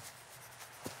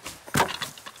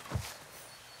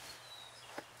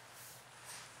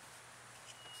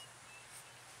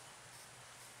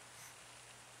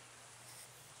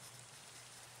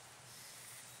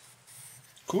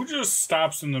 Who just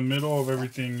stops in the middle of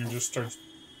everything and just starts...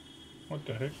 What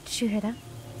the heck? Did you hear that?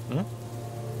 Huh?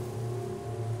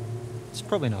 It's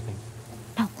probably nothing.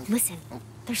 No, listen.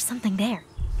 There's something there.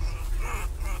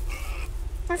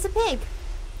 There's a pig.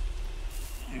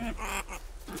 Look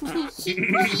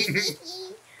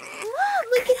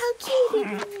at how cute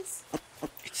it is.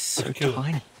 It's so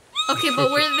tiny. Okay,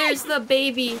 but where there's the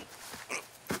baby,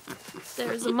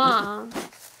 there's a mom.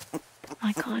 Oh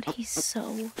my god, he's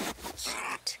so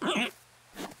cute.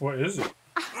 What is it?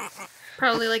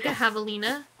 Probably like a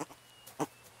javelina.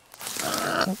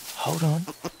 Hold on.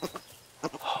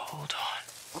 Hold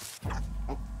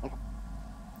on.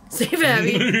 Save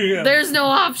Abby. Yeah. There's no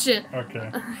option.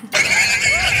 Okay.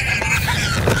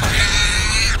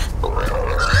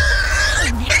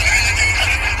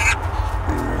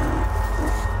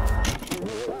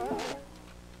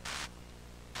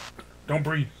 Don't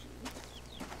breathe.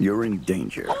 You're in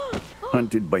danger.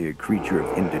 Hunted by a creature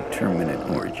of indeterminate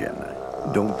origin.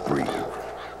 Don't breathe.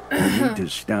 You need to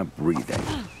stop breathing,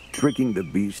 tricking the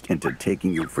beast into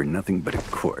taking you for nothing but a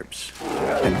corpse.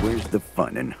 And where's the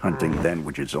fun in hunting that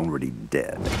which is already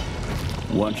dead?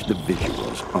 Watch the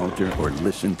visuals alter or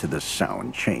listen to the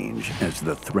sound change as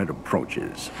the threat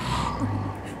approaches.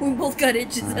 We both got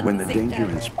itches at When the the same danger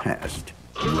time. is past,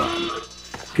 run.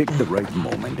 Pick the right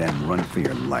moment and run for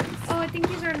your life. Oh, I think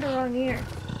these are in the wrong ear.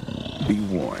 Be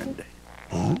warned.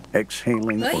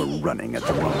 Exhaling or running at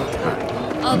the wrong time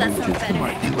Oh, that will sounds just better.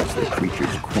 mark you as the creature's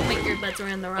My quarry, earbuds were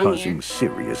in the wrong causing ear.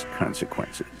 serious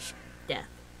consequences. Death.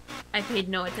 I paid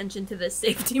no attention to this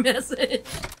safety message.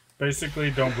 Basically,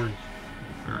 don't breathe.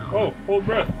 Oh, hold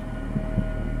breath.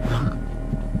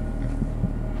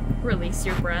 Release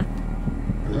your breath.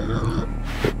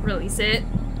 Release it.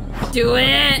 Do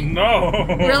it! No!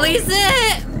 Release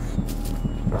it!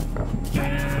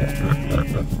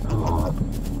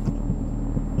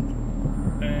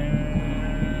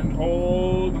 And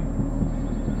hold.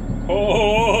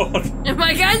 Hold!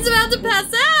 My guy's about to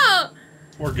pass out!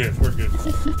 We're good, we're good.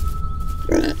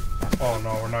 Oh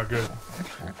no, we're not good.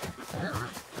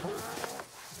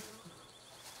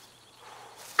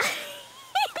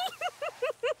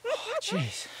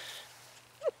 Jeez.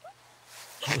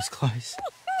 That was close.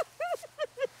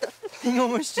 Thing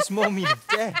almost just mauled me to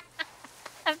death.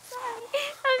 I'm sorry.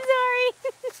 I'm sorry.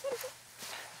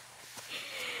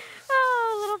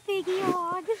 Oh, little piggy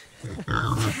hog.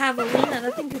 Javelina,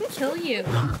 that thing could kill you.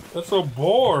 That's a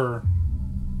boar.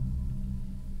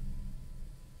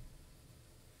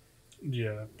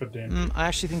 Yeah, but damn. I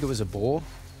actually think it was a boar.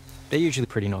 They're usually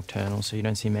pretty nocturnal, so you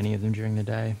don't see many of them during the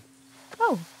day.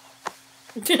 Oh.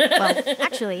 Well,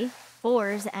 actually,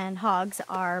 boars and hogs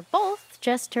are both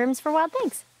just terms for wild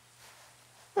things.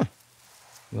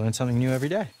 You learn something new every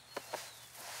day.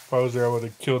 If I was there, I would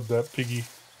have killed that piggy,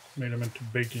 made him into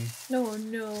bacon, No,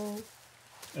 no.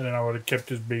 and then I would have kept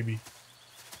his baby.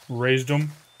 Raised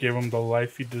him, gave him the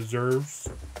life he deserves,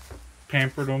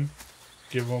 pampered him,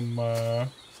 give him,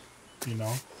 you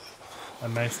know, a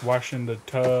nice wash in the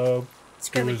tub,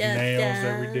 do his nails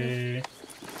every day,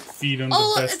 feed him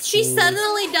the best she's food.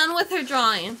 suddenly done with her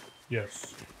drawing.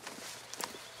 Yes.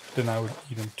 Then I would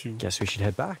eat him too. Guess we should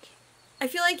head back. I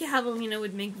feel like javelina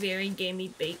would make very gamey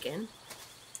bacon.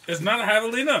 It's not a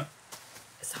javelina.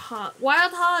 It's hot.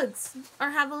 Wild hogs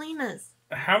are javelinas.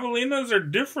 Javelinas are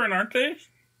different, aren't they?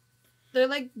 They're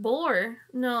like boar.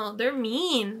 No, they're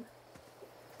mean.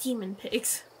 Demon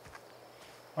pigs.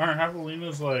 Aren't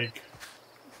javelinas like...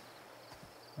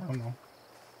 I don't know.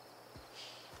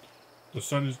 The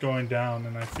sun is going down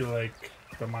and I feel like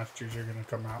the monsters are gonna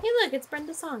come out. Hey look, it's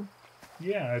Brenda's song.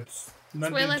 Yeah, it's...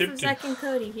 Spoiler for Zach and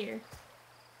Cody here.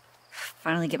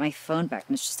 Finally get my phone back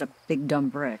and it's just a big dumb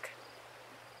brick.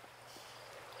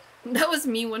 That was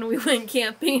me when we went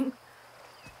camping.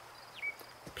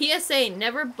 PSA,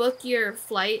 never book your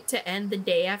flight to end the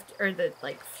day after, or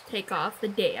take off the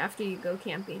day after you go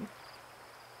camping.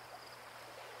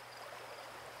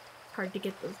 Hard to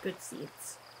get those good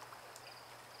seats.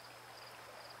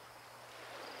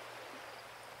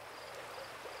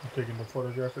 I'm taking the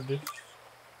photograph of this.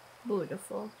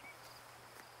 Beautiful.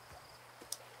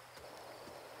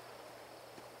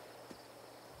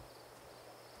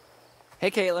 Hey,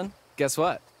 Caitlin. Guess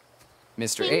what?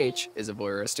 Mr. H is a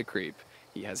voyeuristic creep.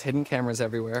 He has hidden cameras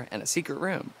everywhere and a secret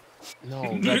room.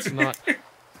 No, that's not.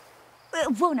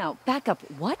 Whoa, now, back up.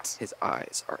 What? His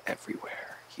eyes are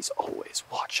everywhere. He's always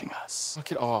watching us.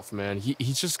 Knock it off, man.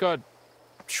 He's just got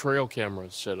trail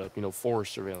cameras set up, you know,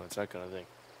 forest surveillance, that kind of thing.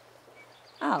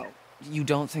 Oh. You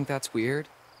don't think that's weird?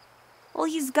 Well,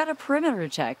 he's got a perimeter to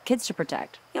check, kids to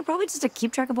protect. Probably just to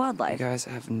keep track of You wildlife. guys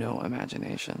have no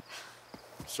imagination.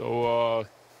 So,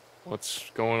 what's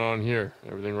going on here?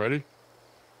 Everything ready?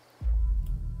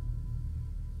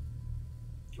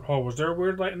 Oh, was there a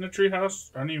weird light in the treehouse?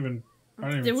 I didn't even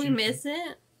Did we see miss anything.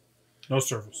 it? No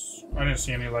service. I didn't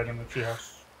see any light in the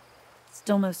treehouse.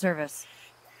 Still no service.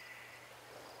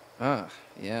 Ah,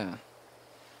 yeah.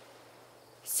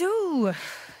 So,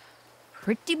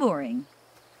 pretty boring.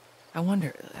 I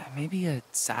wonder, maybe a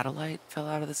satellite fell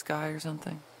out of the sky or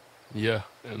something? Yeah,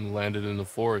 and landed in the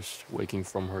forest, waking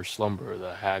from her slumber,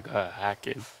 the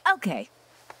Hackett. Okay.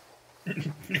 What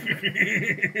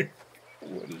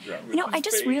is wrong with I this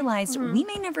just baby? realized we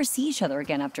may never see each other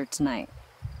again after tonight.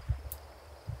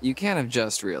 You can't have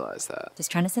just realized that. Just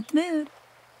trying to set the mood.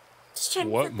 Just trying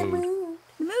What to set the mood? mood.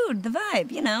 The mood, the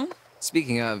vibe,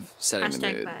 Speaking of setting the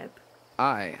Hashtag mood, vibe.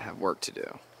 I have work to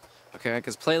do. Okay?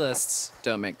 Because playlists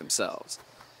don't make themselves.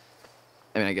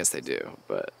 I mean, I guess they do,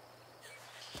 but...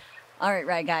 All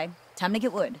right, guy. Time to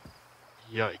get wood.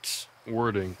 Yikes.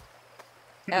 Wording.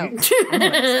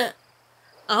 Oh.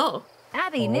 Oh.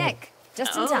 Abby, Nick,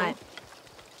 just in time.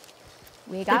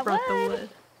 We They got brought wood.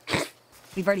 the wood.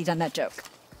 We've already done that joke.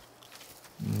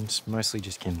 It's mostly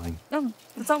just kindling. Oh,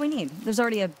 that's all we need. There's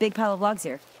already a big pile of logs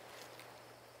here.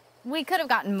 We could have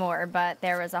gotten more, but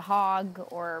there was a hog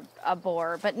or a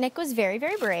boar. But Nick was very,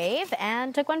 very brave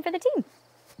and took one for the team.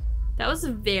 That was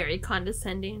very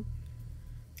condescending.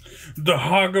 The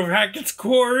hog of Hackett's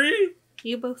Quarry?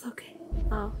 You both okay?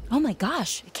 Oh. Oh my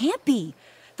gosh, it can't be.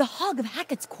 The hog of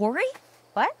Hackett's Quarry?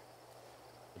 What?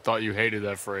 I thought you hated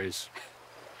that phrase.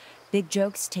 Big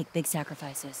jokes take big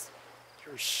sacrifices.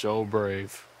 You're so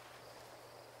brave.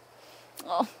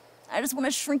 Oh, I just want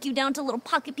to shrink you down to little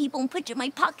pocket people and put you in my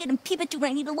pocket and peep at you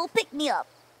when I need a little pick-me-up.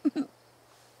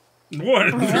 What?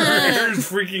 Aaron's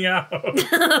freaking out.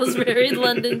 That was very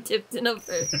London Tipton of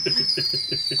it.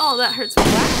 Oh, that hurts me.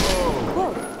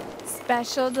 Whoa.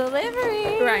 Special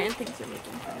delivery. Ryan thinks you're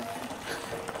making fun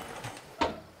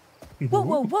of him. Whoa,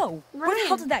 whoa, whoa. Where the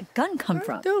hell did that gun come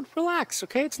from? Dude, relax,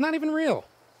 okay? It's not even real.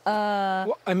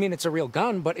 Well, I mean, it's a real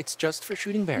gun, but it's just for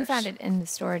shooting bears. We found it in the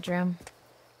storage room.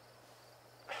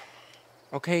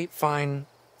 Okay, fine.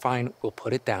 Fine, we'll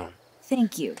put it down.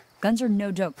 Thank you. Guns are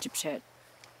no joke, dipshit.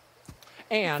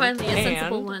 And, Finally, a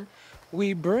sensible one.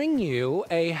 we bring you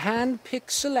a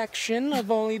hand-picked selection of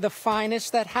only the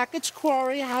finest that Hackett's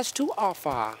Quarry has to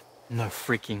offer. No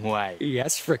freaking way.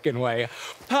 Yes, frickin' way.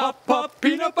 Pop, pop,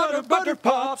 peanut butter, butter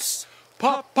pops.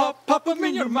 Pop, pop, pop 'em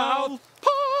in your mouth.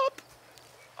 Pop!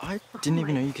 I didn't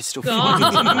even know you could still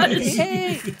God.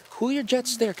 Hey, cool your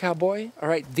jets there, cowboy. All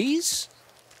right, these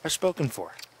are spoken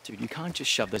for. Dude, you can't just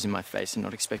shove those in my face and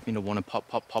not expect me to want to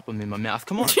pop them in my mouth.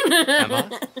 Come on, Emma.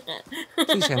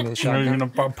 Please hand me the You're shotgun. gonna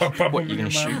pop What, in you're your gonna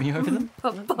shoot mouth. me over them?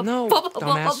 No,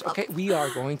 dumbass. Okay, we are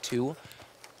going to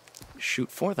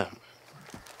shoot for them.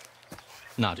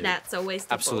 No, dude. That's a waste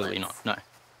of Absolutely bullets. not. No.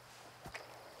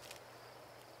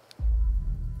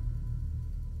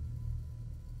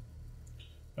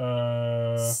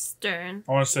 Stern.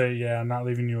 I want to say, yeah, I'm not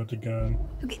leaving you with the gun.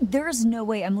 Okay, there is no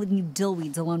way I'm leaving you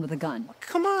dillweeds alone with a gun.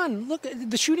 Come on, look,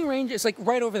 the shooting range is like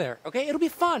right over there, okay? It'll be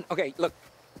fun. Okay, look,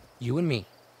 you and me,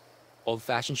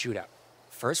 old-fashioned shootout.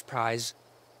 First prize,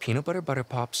 peanut butter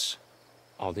pops,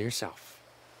 all to yourself.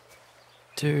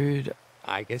 Dude,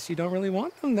 I guess you don't really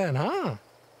want them then, huh?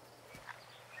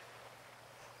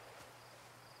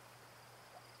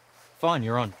 fine,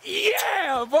 you're on.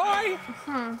 Yeah, boy!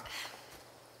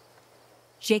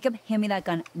 Jacob, hand me that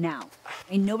gun now.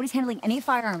 I mean, nobody's handling any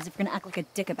firearms if you're gonna act like a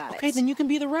dick about it. Okay, then you can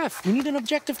be the ref. We need an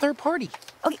objective third party.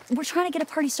 Okay, we're trying to get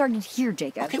a party started here,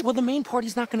 Jacob. Okay, well, the main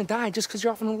party's not gonna die just because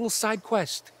you're off on a little side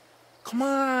quest. Come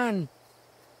on.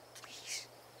 Please.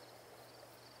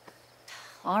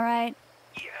 All right.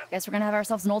 Guess we're gonna have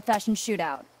ourselves an old-fashioned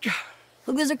shootout.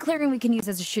 Look, there's a clearing we can use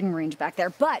as a shooting range back there,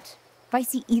 but if I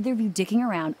see either of you dicking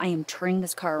around, I am turning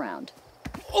this car around.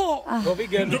 Oh, we'll be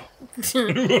good.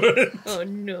 Oh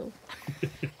no.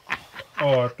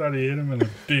 Oh, I thought he hit him in the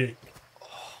dick.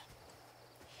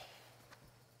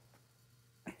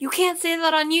 You can't say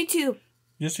that on YouTube.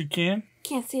 Yes, you can.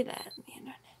 Can't say that on the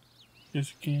internet.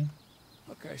 Yes, you can.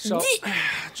 Okay, so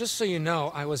just so you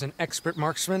know, I was an expert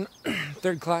marksman,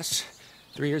 third class,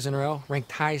 3 years in a row,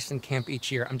 ranked highest in camp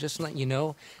each year. I'm just letting you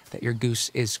know that your goose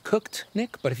is cooked,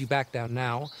 Nick, but if you back down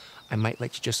now, I might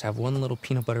let you just have one little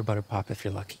peanut butter pop if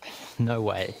you're lucky. No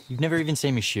way. You've never even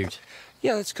seen me shoot.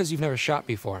 Yeah, that's because you've never shot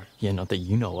before. Yeah, not that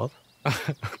you know of.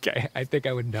 Okay, I think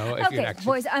I would know if you'd Okay, actually...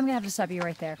 boys, I'm gonna have to stop you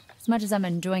right there. As much as I'm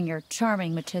enjoying your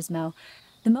charming machismo,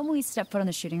 the moment we step foot on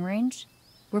the shooting range,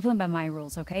 we're playing by my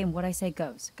rules, okay? And what I say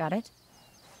goes. Got it?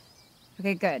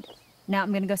 Okay, good. Now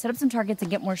I'm gonna go set up some targets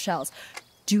and get more shells.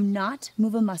 Do not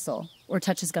move a muscle or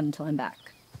touch his gun until I'm back.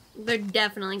 They're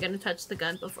definitely gonna touch the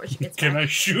gun before she gets Can back. I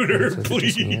shoot her,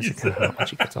 please?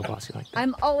 She gets all bossy like that.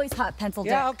 I'm always hot pencil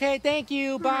dick. Yeah, okay, thank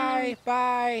you. Bye,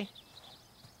 bye.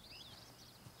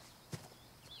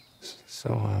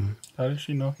 So, how does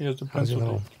she know he has a how's your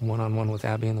pencil? little one-on-one with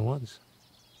Abby in the woods?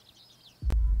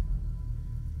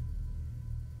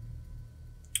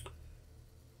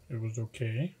 It was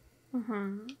okay.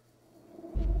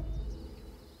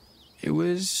 It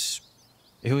was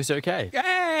okay.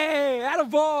 Hey,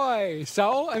 attaboy!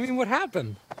 So, I mean, what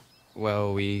happened?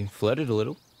 Well, we flirted a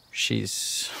little.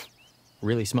 She's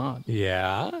really smart.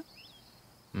 Yeah?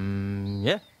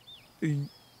 Yeah.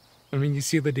 I mean, you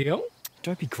see the deal?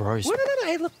 Don't be gross. Well, no,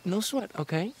 hey, look, no sweat,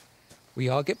 okay? We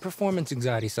all get performance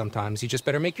anxiety sometimes. You just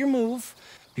better make your move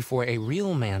before a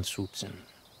real man swoops in.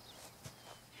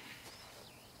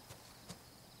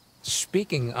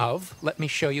 Speaking of, let me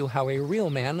show you how a real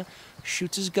man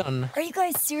shoots his gun. Are you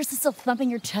guys seriously still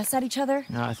thumping your chests at each other?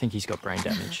 No, I think he's got brain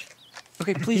damage.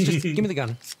 Okay, please just give me the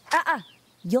gun.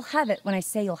 You'll have it when I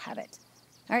say you'll have it.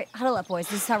 All right, huddle up, boys.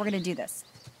 This is how we're gonna do this.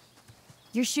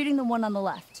 You're shooting the one on the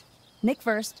left. Nick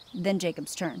first, then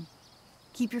Jacob's turn.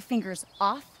 Keep your fingers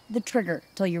off the trigger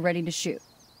till you're ready to shoot.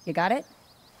 You got it?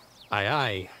 Aye,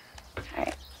 aye. All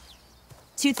right.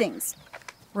 2 things.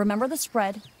 Remember the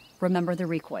spread, remember the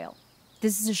recoil.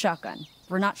 This is a shotgun.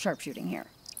 We're not sharpshooting here.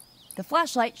 The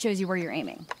flashlight shows you where you're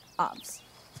aiming. Obs.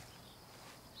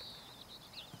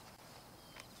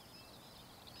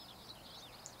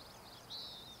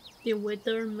 The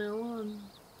watermelon.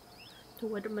 The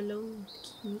watermelon.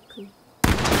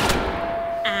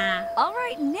 All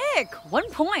right, Nick. 1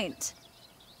 point.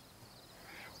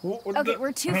 Okay,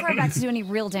 we're too far back to do any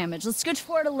real damage. Let's scooch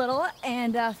forward a little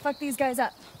and fuck these guys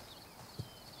up.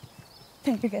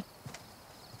 You're good.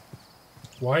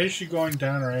 Why is she going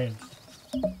down range?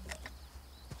 All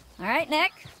right,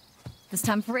 Nick. This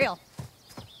time for real.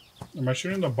 Am I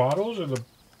shooting the bottles or the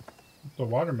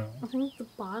watermelon? I think the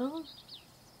bottle.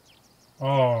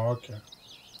 Oh, okay.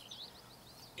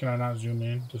 Can I not zoom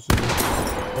in to see?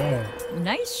 Boom.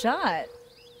 Nice shot.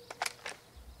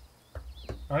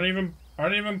 I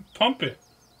don't even pump it.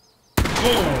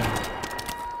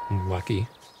 Boom. Lucky.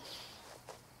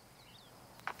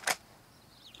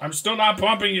 I'm still not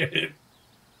pumping it.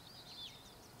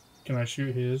 Can I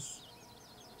shoot his?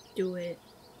 Do it.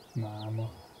 Nah, I'm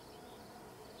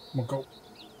gonna go.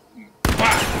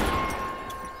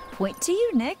 Point to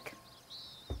you, Nick.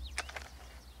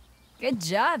 Good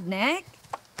job, Nick.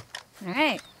 All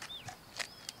right.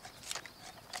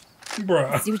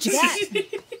 Bruh. Let's see what you got.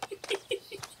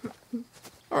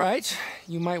 All right,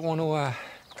 you might want to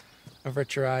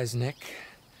avert your eyes, Nick.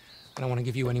 I don't want to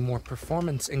give you any more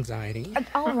performance anxiety.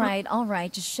 All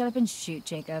right. Just shut up and shoot,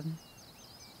 Jacob.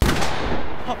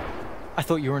 I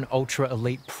thought you were an ultra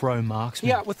elite pro marksman.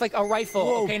 Yeah, with like a rifle.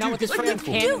 Whoa, okay, not dude, with this this freaking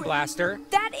rifle. cannon Dude. blaster.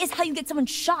 That is how you get someone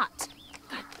shot.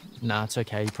 Nah, it's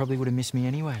okay. You probably would have missed me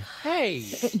anyway. Hey.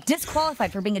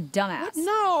 Disqualified for being a dumbass.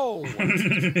 No.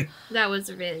 That was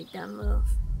a really dumb move.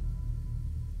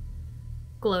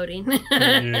 Gloating.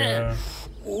 Yeah.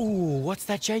 Ooh, what's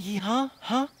that, Jakey? Huh?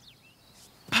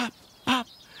 Pop.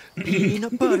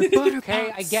 Peanut butter, butter.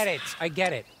 Okay, pops. I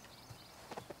get it.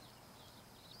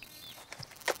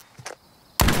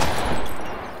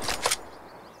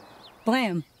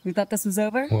 Blam. We thought this was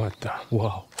over? What the?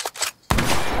 Whoa.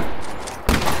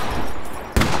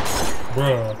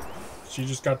 Bruh. She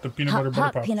just got the peanut butter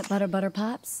Pop, pops. peanut butter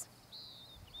pops.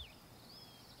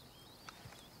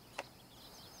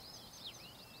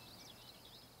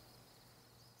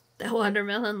 That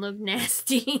watermelon looked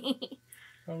nasty.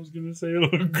 I was gonna say it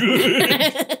looked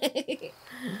good.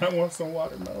 I want some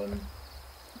watermelon.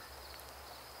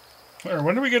 Alright,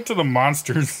 when do we get to the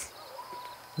monsters?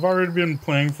 I've already been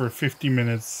playing for 50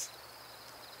 minutes.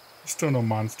 Still no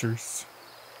monsters.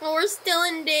 Well, we're still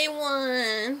in day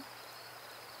 1.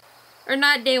 Or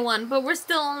not day 1, but we're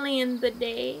still only in the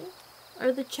day.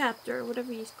 Or the chapter,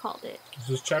 whatever you called it. Is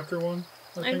this chapter 1?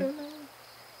 I don't know.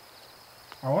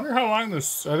 I wonder how long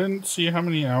this... I didn't see how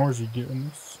many hours you get in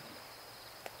this.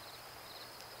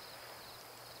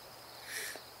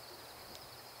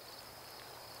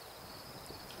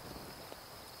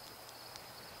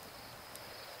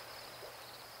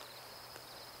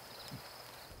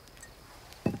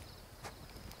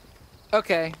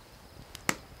 Okay.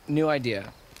 New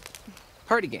idea.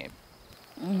 Party game.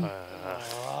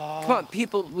 Come on,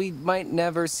 people, we might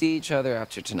never see each other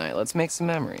after tonight. Let's make some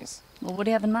memories. Well, what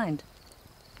do you have in mind?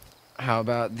 How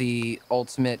about the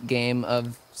ultimate game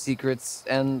of secrets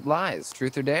and lies,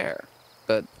 truth or dare,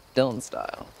 but Dylan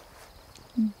style?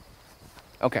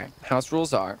 Okay, house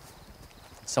rules are,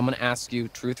 someone asks you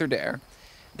truth or dare,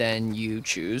 then you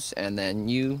choose, and then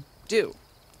you do.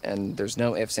 And there's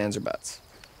no ifs, ands, or buts.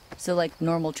 So, like,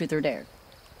 normal truth or dare.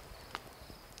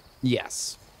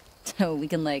 Yes. So we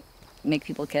can, like, make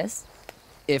people kiss?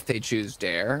 If they choose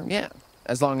dare, yeah.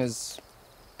 As long as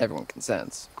everyone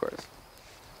consents, of course.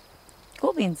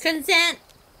 Cool beans. Consent.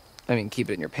 I mean, keep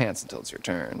it in your pants until it's your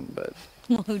turn, but...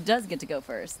 Well, who does get to go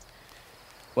first?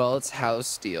 Well, it's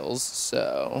house deals,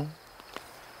 so...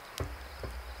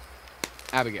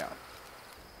 Abigail.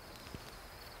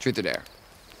 Truth or dare?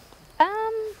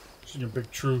 She's your big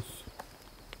truth.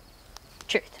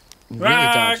 Truth. You really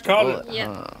dodged a called bullet, it. Yep.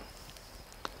 huh?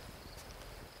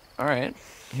 Alright,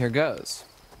 here goes.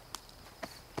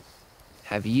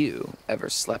 Have you ever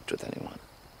slept with anyone?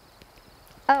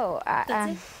 Oh, I doubt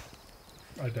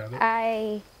it.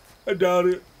 I I doubt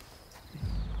it.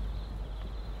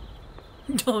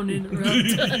 Don't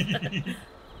interrupt.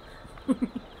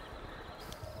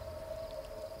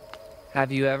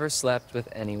 Have you ever slept with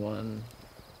anyone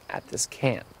at this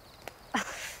camp?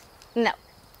 no.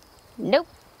 Nope.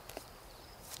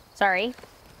 Sorry.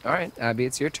 Alright, Abby,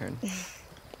 it's your turn.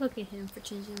 Look at him for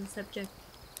changing the subject.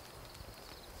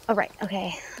 All right.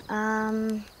 Okay.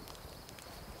 Oh,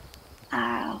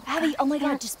 Abby, oh my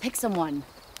god, just pick someone.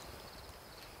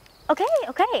 Okay.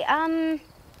 Okay. I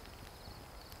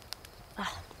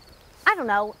don't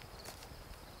know.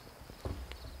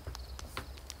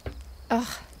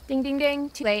 Ugh, ding ding ding,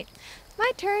 too late.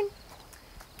 My turn.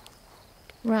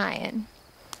 Ryan,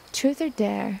 truth or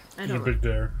dare? I You're a don't. big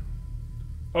dare.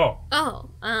 Oh. Oh,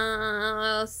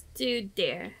 let's do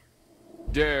dare.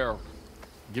 Dare.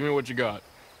 Give me what you got.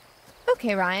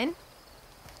 Okay, Ryan.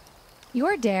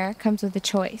 Your dare comes with a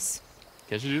choice.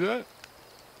 Can't you do that?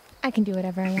 I can do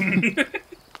whatever I want.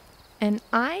 And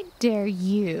I dare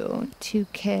you to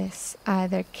kiss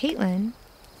either Caitlin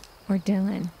or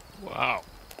Dylan. Wow.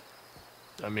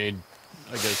 I mean,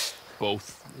 I guess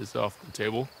both is off the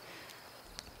table.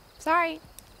 Sorry,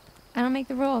 I don't make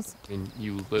the rules. I mean,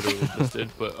 you literally just did,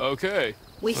 but okay.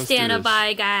 We Let's stand do a this.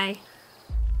 by, guy.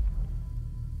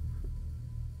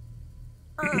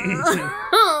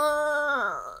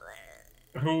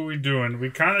 Who are we doing? We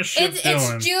kind of ship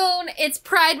Dylan. It's June. It's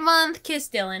Pride Month. Kiss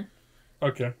Dylan.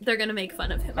 Okay. They're gonna make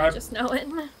fun of him. I just know it.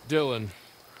 Dylan,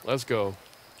 let's go.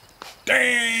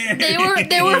 Damn. They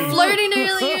were flirting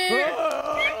earlier.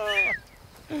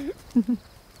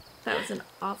 That was an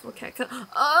awful cat.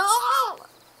 Oh!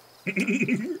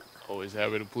 Always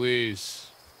happy to please.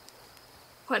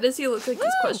 Why does he look like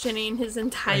he's questioning his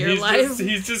entire life?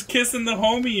 He's just kissing the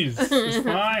homies. It's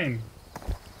fine.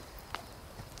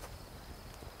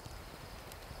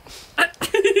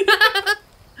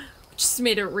 Just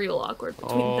made it real awkward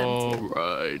between them two.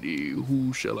 Alrighty,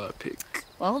 who shall I pick?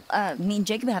 Well, me and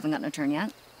Jacob haven't gotten a turn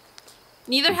yet.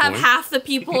 Neither Good have point. half the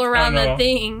people around I know. the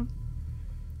thing.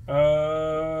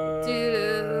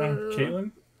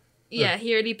 Caitlin? Yeah,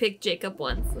 he already picked Jacob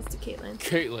once. Let's do Caitlin.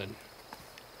 Caitlin,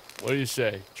 what do you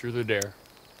say? Truth or dare?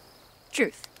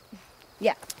 Truth.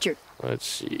 Yeah, truth. Let's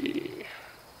see.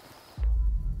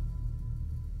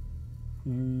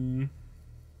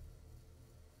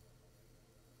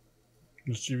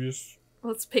 Mischievous.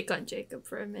 Let's pick on Jacob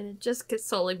for a minute, just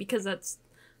solely because that's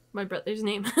my brother's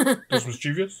name. Just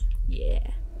mischievous?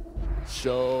 Yeah.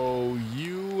 So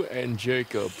you and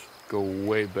Jacob go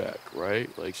way back, right?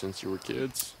 Like since you were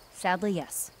kids? Sadly,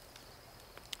 yes.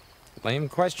 Lame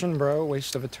question, bro.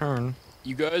 Waste of a turn.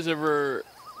 You guys ever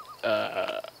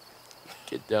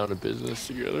get down to business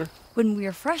together? When we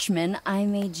were freshmen, I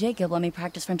made Jacob let me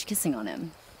practice French kissing on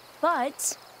him.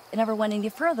 But it never went any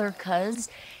further because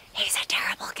he's a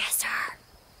terrible kisser.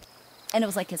 And it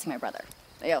was like kissing my brother.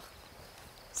 Ew.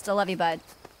 Still love you, bud.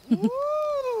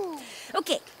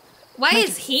 Okay. Why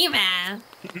is he mad?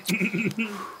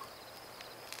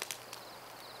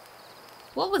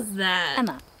 What was that?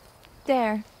 Emma.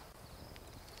 Dare.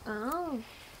 Oh.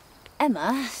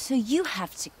 Emma, so you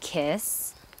have to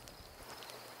kiss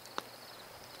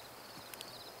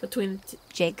Between the two.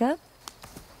 Jacob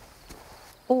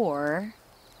or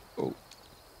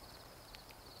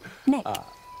Nick.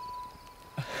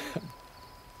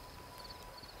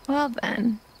 Well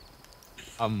then.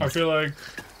 I feel like...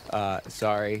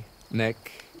 Sorry,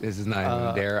 Nick. This is not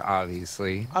even dare,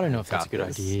 obviously. I don't know if that's a Got good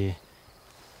this. idea.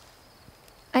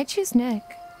 I choose Nick.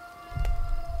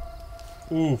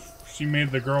 Oof, she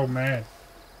made the girl mad.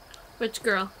 Which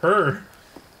girl? Her.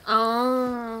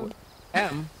 Oh.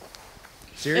 M.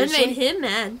 It Seriously? made him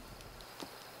mad.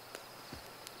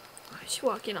 Why is she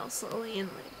walking all slowly and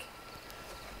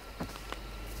like...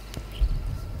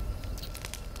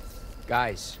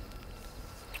 Guys.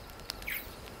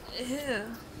 Ew.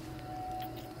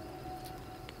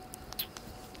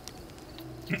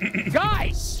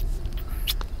 Guys!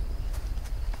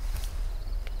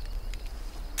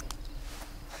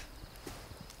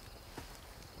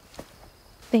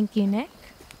 Thank you, Nick.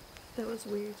 That was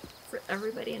weird for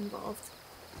everybody involved.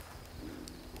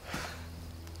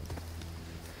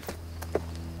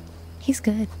 He's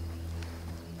good.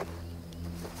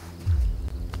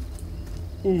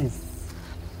 Oof.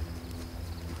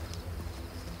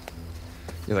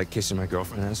 You like kissing my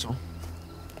girlfriend, asshole?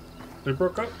 They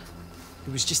broke up?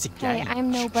 It was just a Hey, game.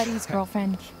 I'm nobody's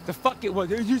girlfriend. The fuck it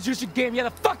was. It was just a game. Yeah,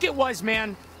 the fuck it was,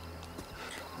 man.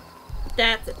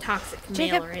 That's a toxic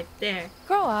Jacob, male right there.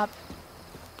 Grow up.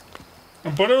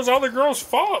 But it was all the girl's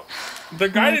fault. The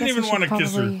guy I didn't guess even we want to should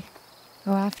kiss her. probably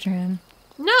Go after him.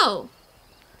 No.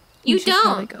 You should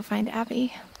probably don't. go find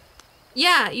Abby.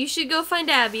 Yeah, you should go find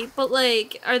Abby. But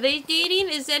like, are they dating?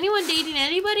 Is anyone dating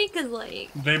anybody? Cause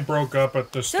like, They broke up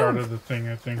at the start of the thing,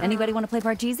 I think. Anybody want to play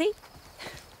Parcheesi?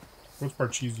 What's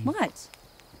Parcheesi? What?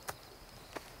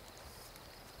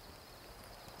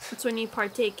 that's when you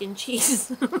partake in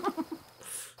cheese.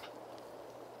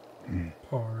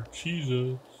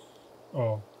 Parcheesi.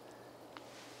 Oh.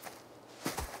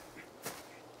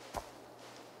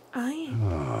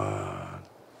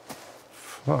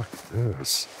 Fuck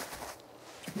this.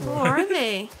 Who are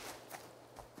they?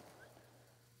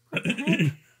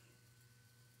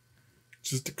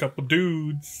 Just a couple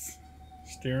dudes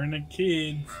staring at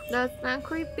kids. That's not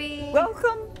creepy.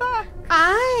 Welcome back.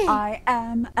 Hi. I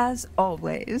am, as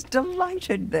always,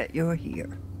 delighted that you're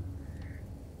here.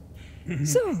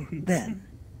 So, then,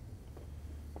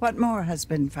 what more has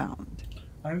been found?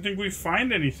 I don't think we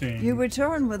find anything. You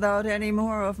return without any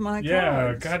more of my Yeah,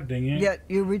 cards. god dang it. Yet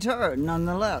you return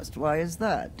nonetheless. Why is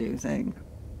that, do you think?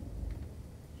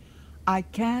 I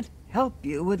can't help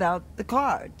you without the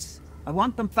cards. I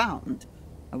want them found.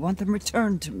 I want them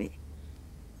returned to me.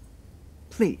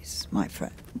 Please, my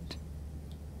friend.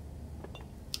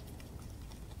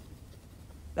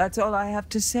 That's all I have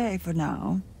to say for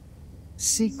now.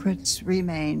 Secrets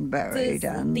remain buried,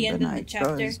 and the night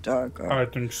grows darker. I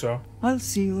think so. I'll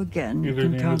see you again. Either You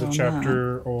can the end of count the on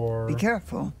chapter that. or... Be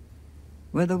careful.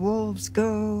 Where the wolves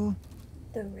go,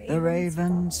 the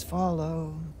ravens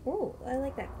follow. Oh, I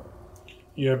like that quote.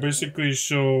 Yeah, basically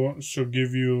she'll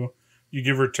give you... You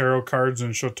give her tarot cards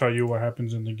and she'll tell you what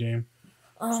happens in the game.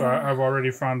 So I've already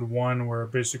found one where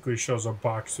it basically shows a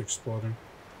box exploding.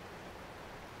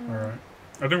 Alright.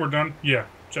 I think we're done. Yeah,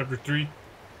 chapter 3.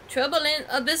 Trouble in...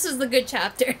 Oh, this is the good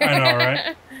chapter. I know,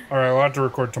 right? Alright, we'll have to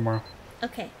record tomorrow.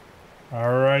 Okay.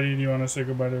 Alrighty, do you want to say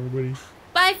goodbye to everybody?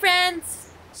 Bye,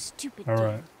 friends. Stupid.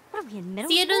 Alright. What are we in middle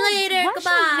See you school? later. Why should we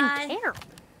Goodbye. even care?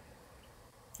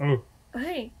 Oh.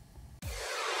 Hey.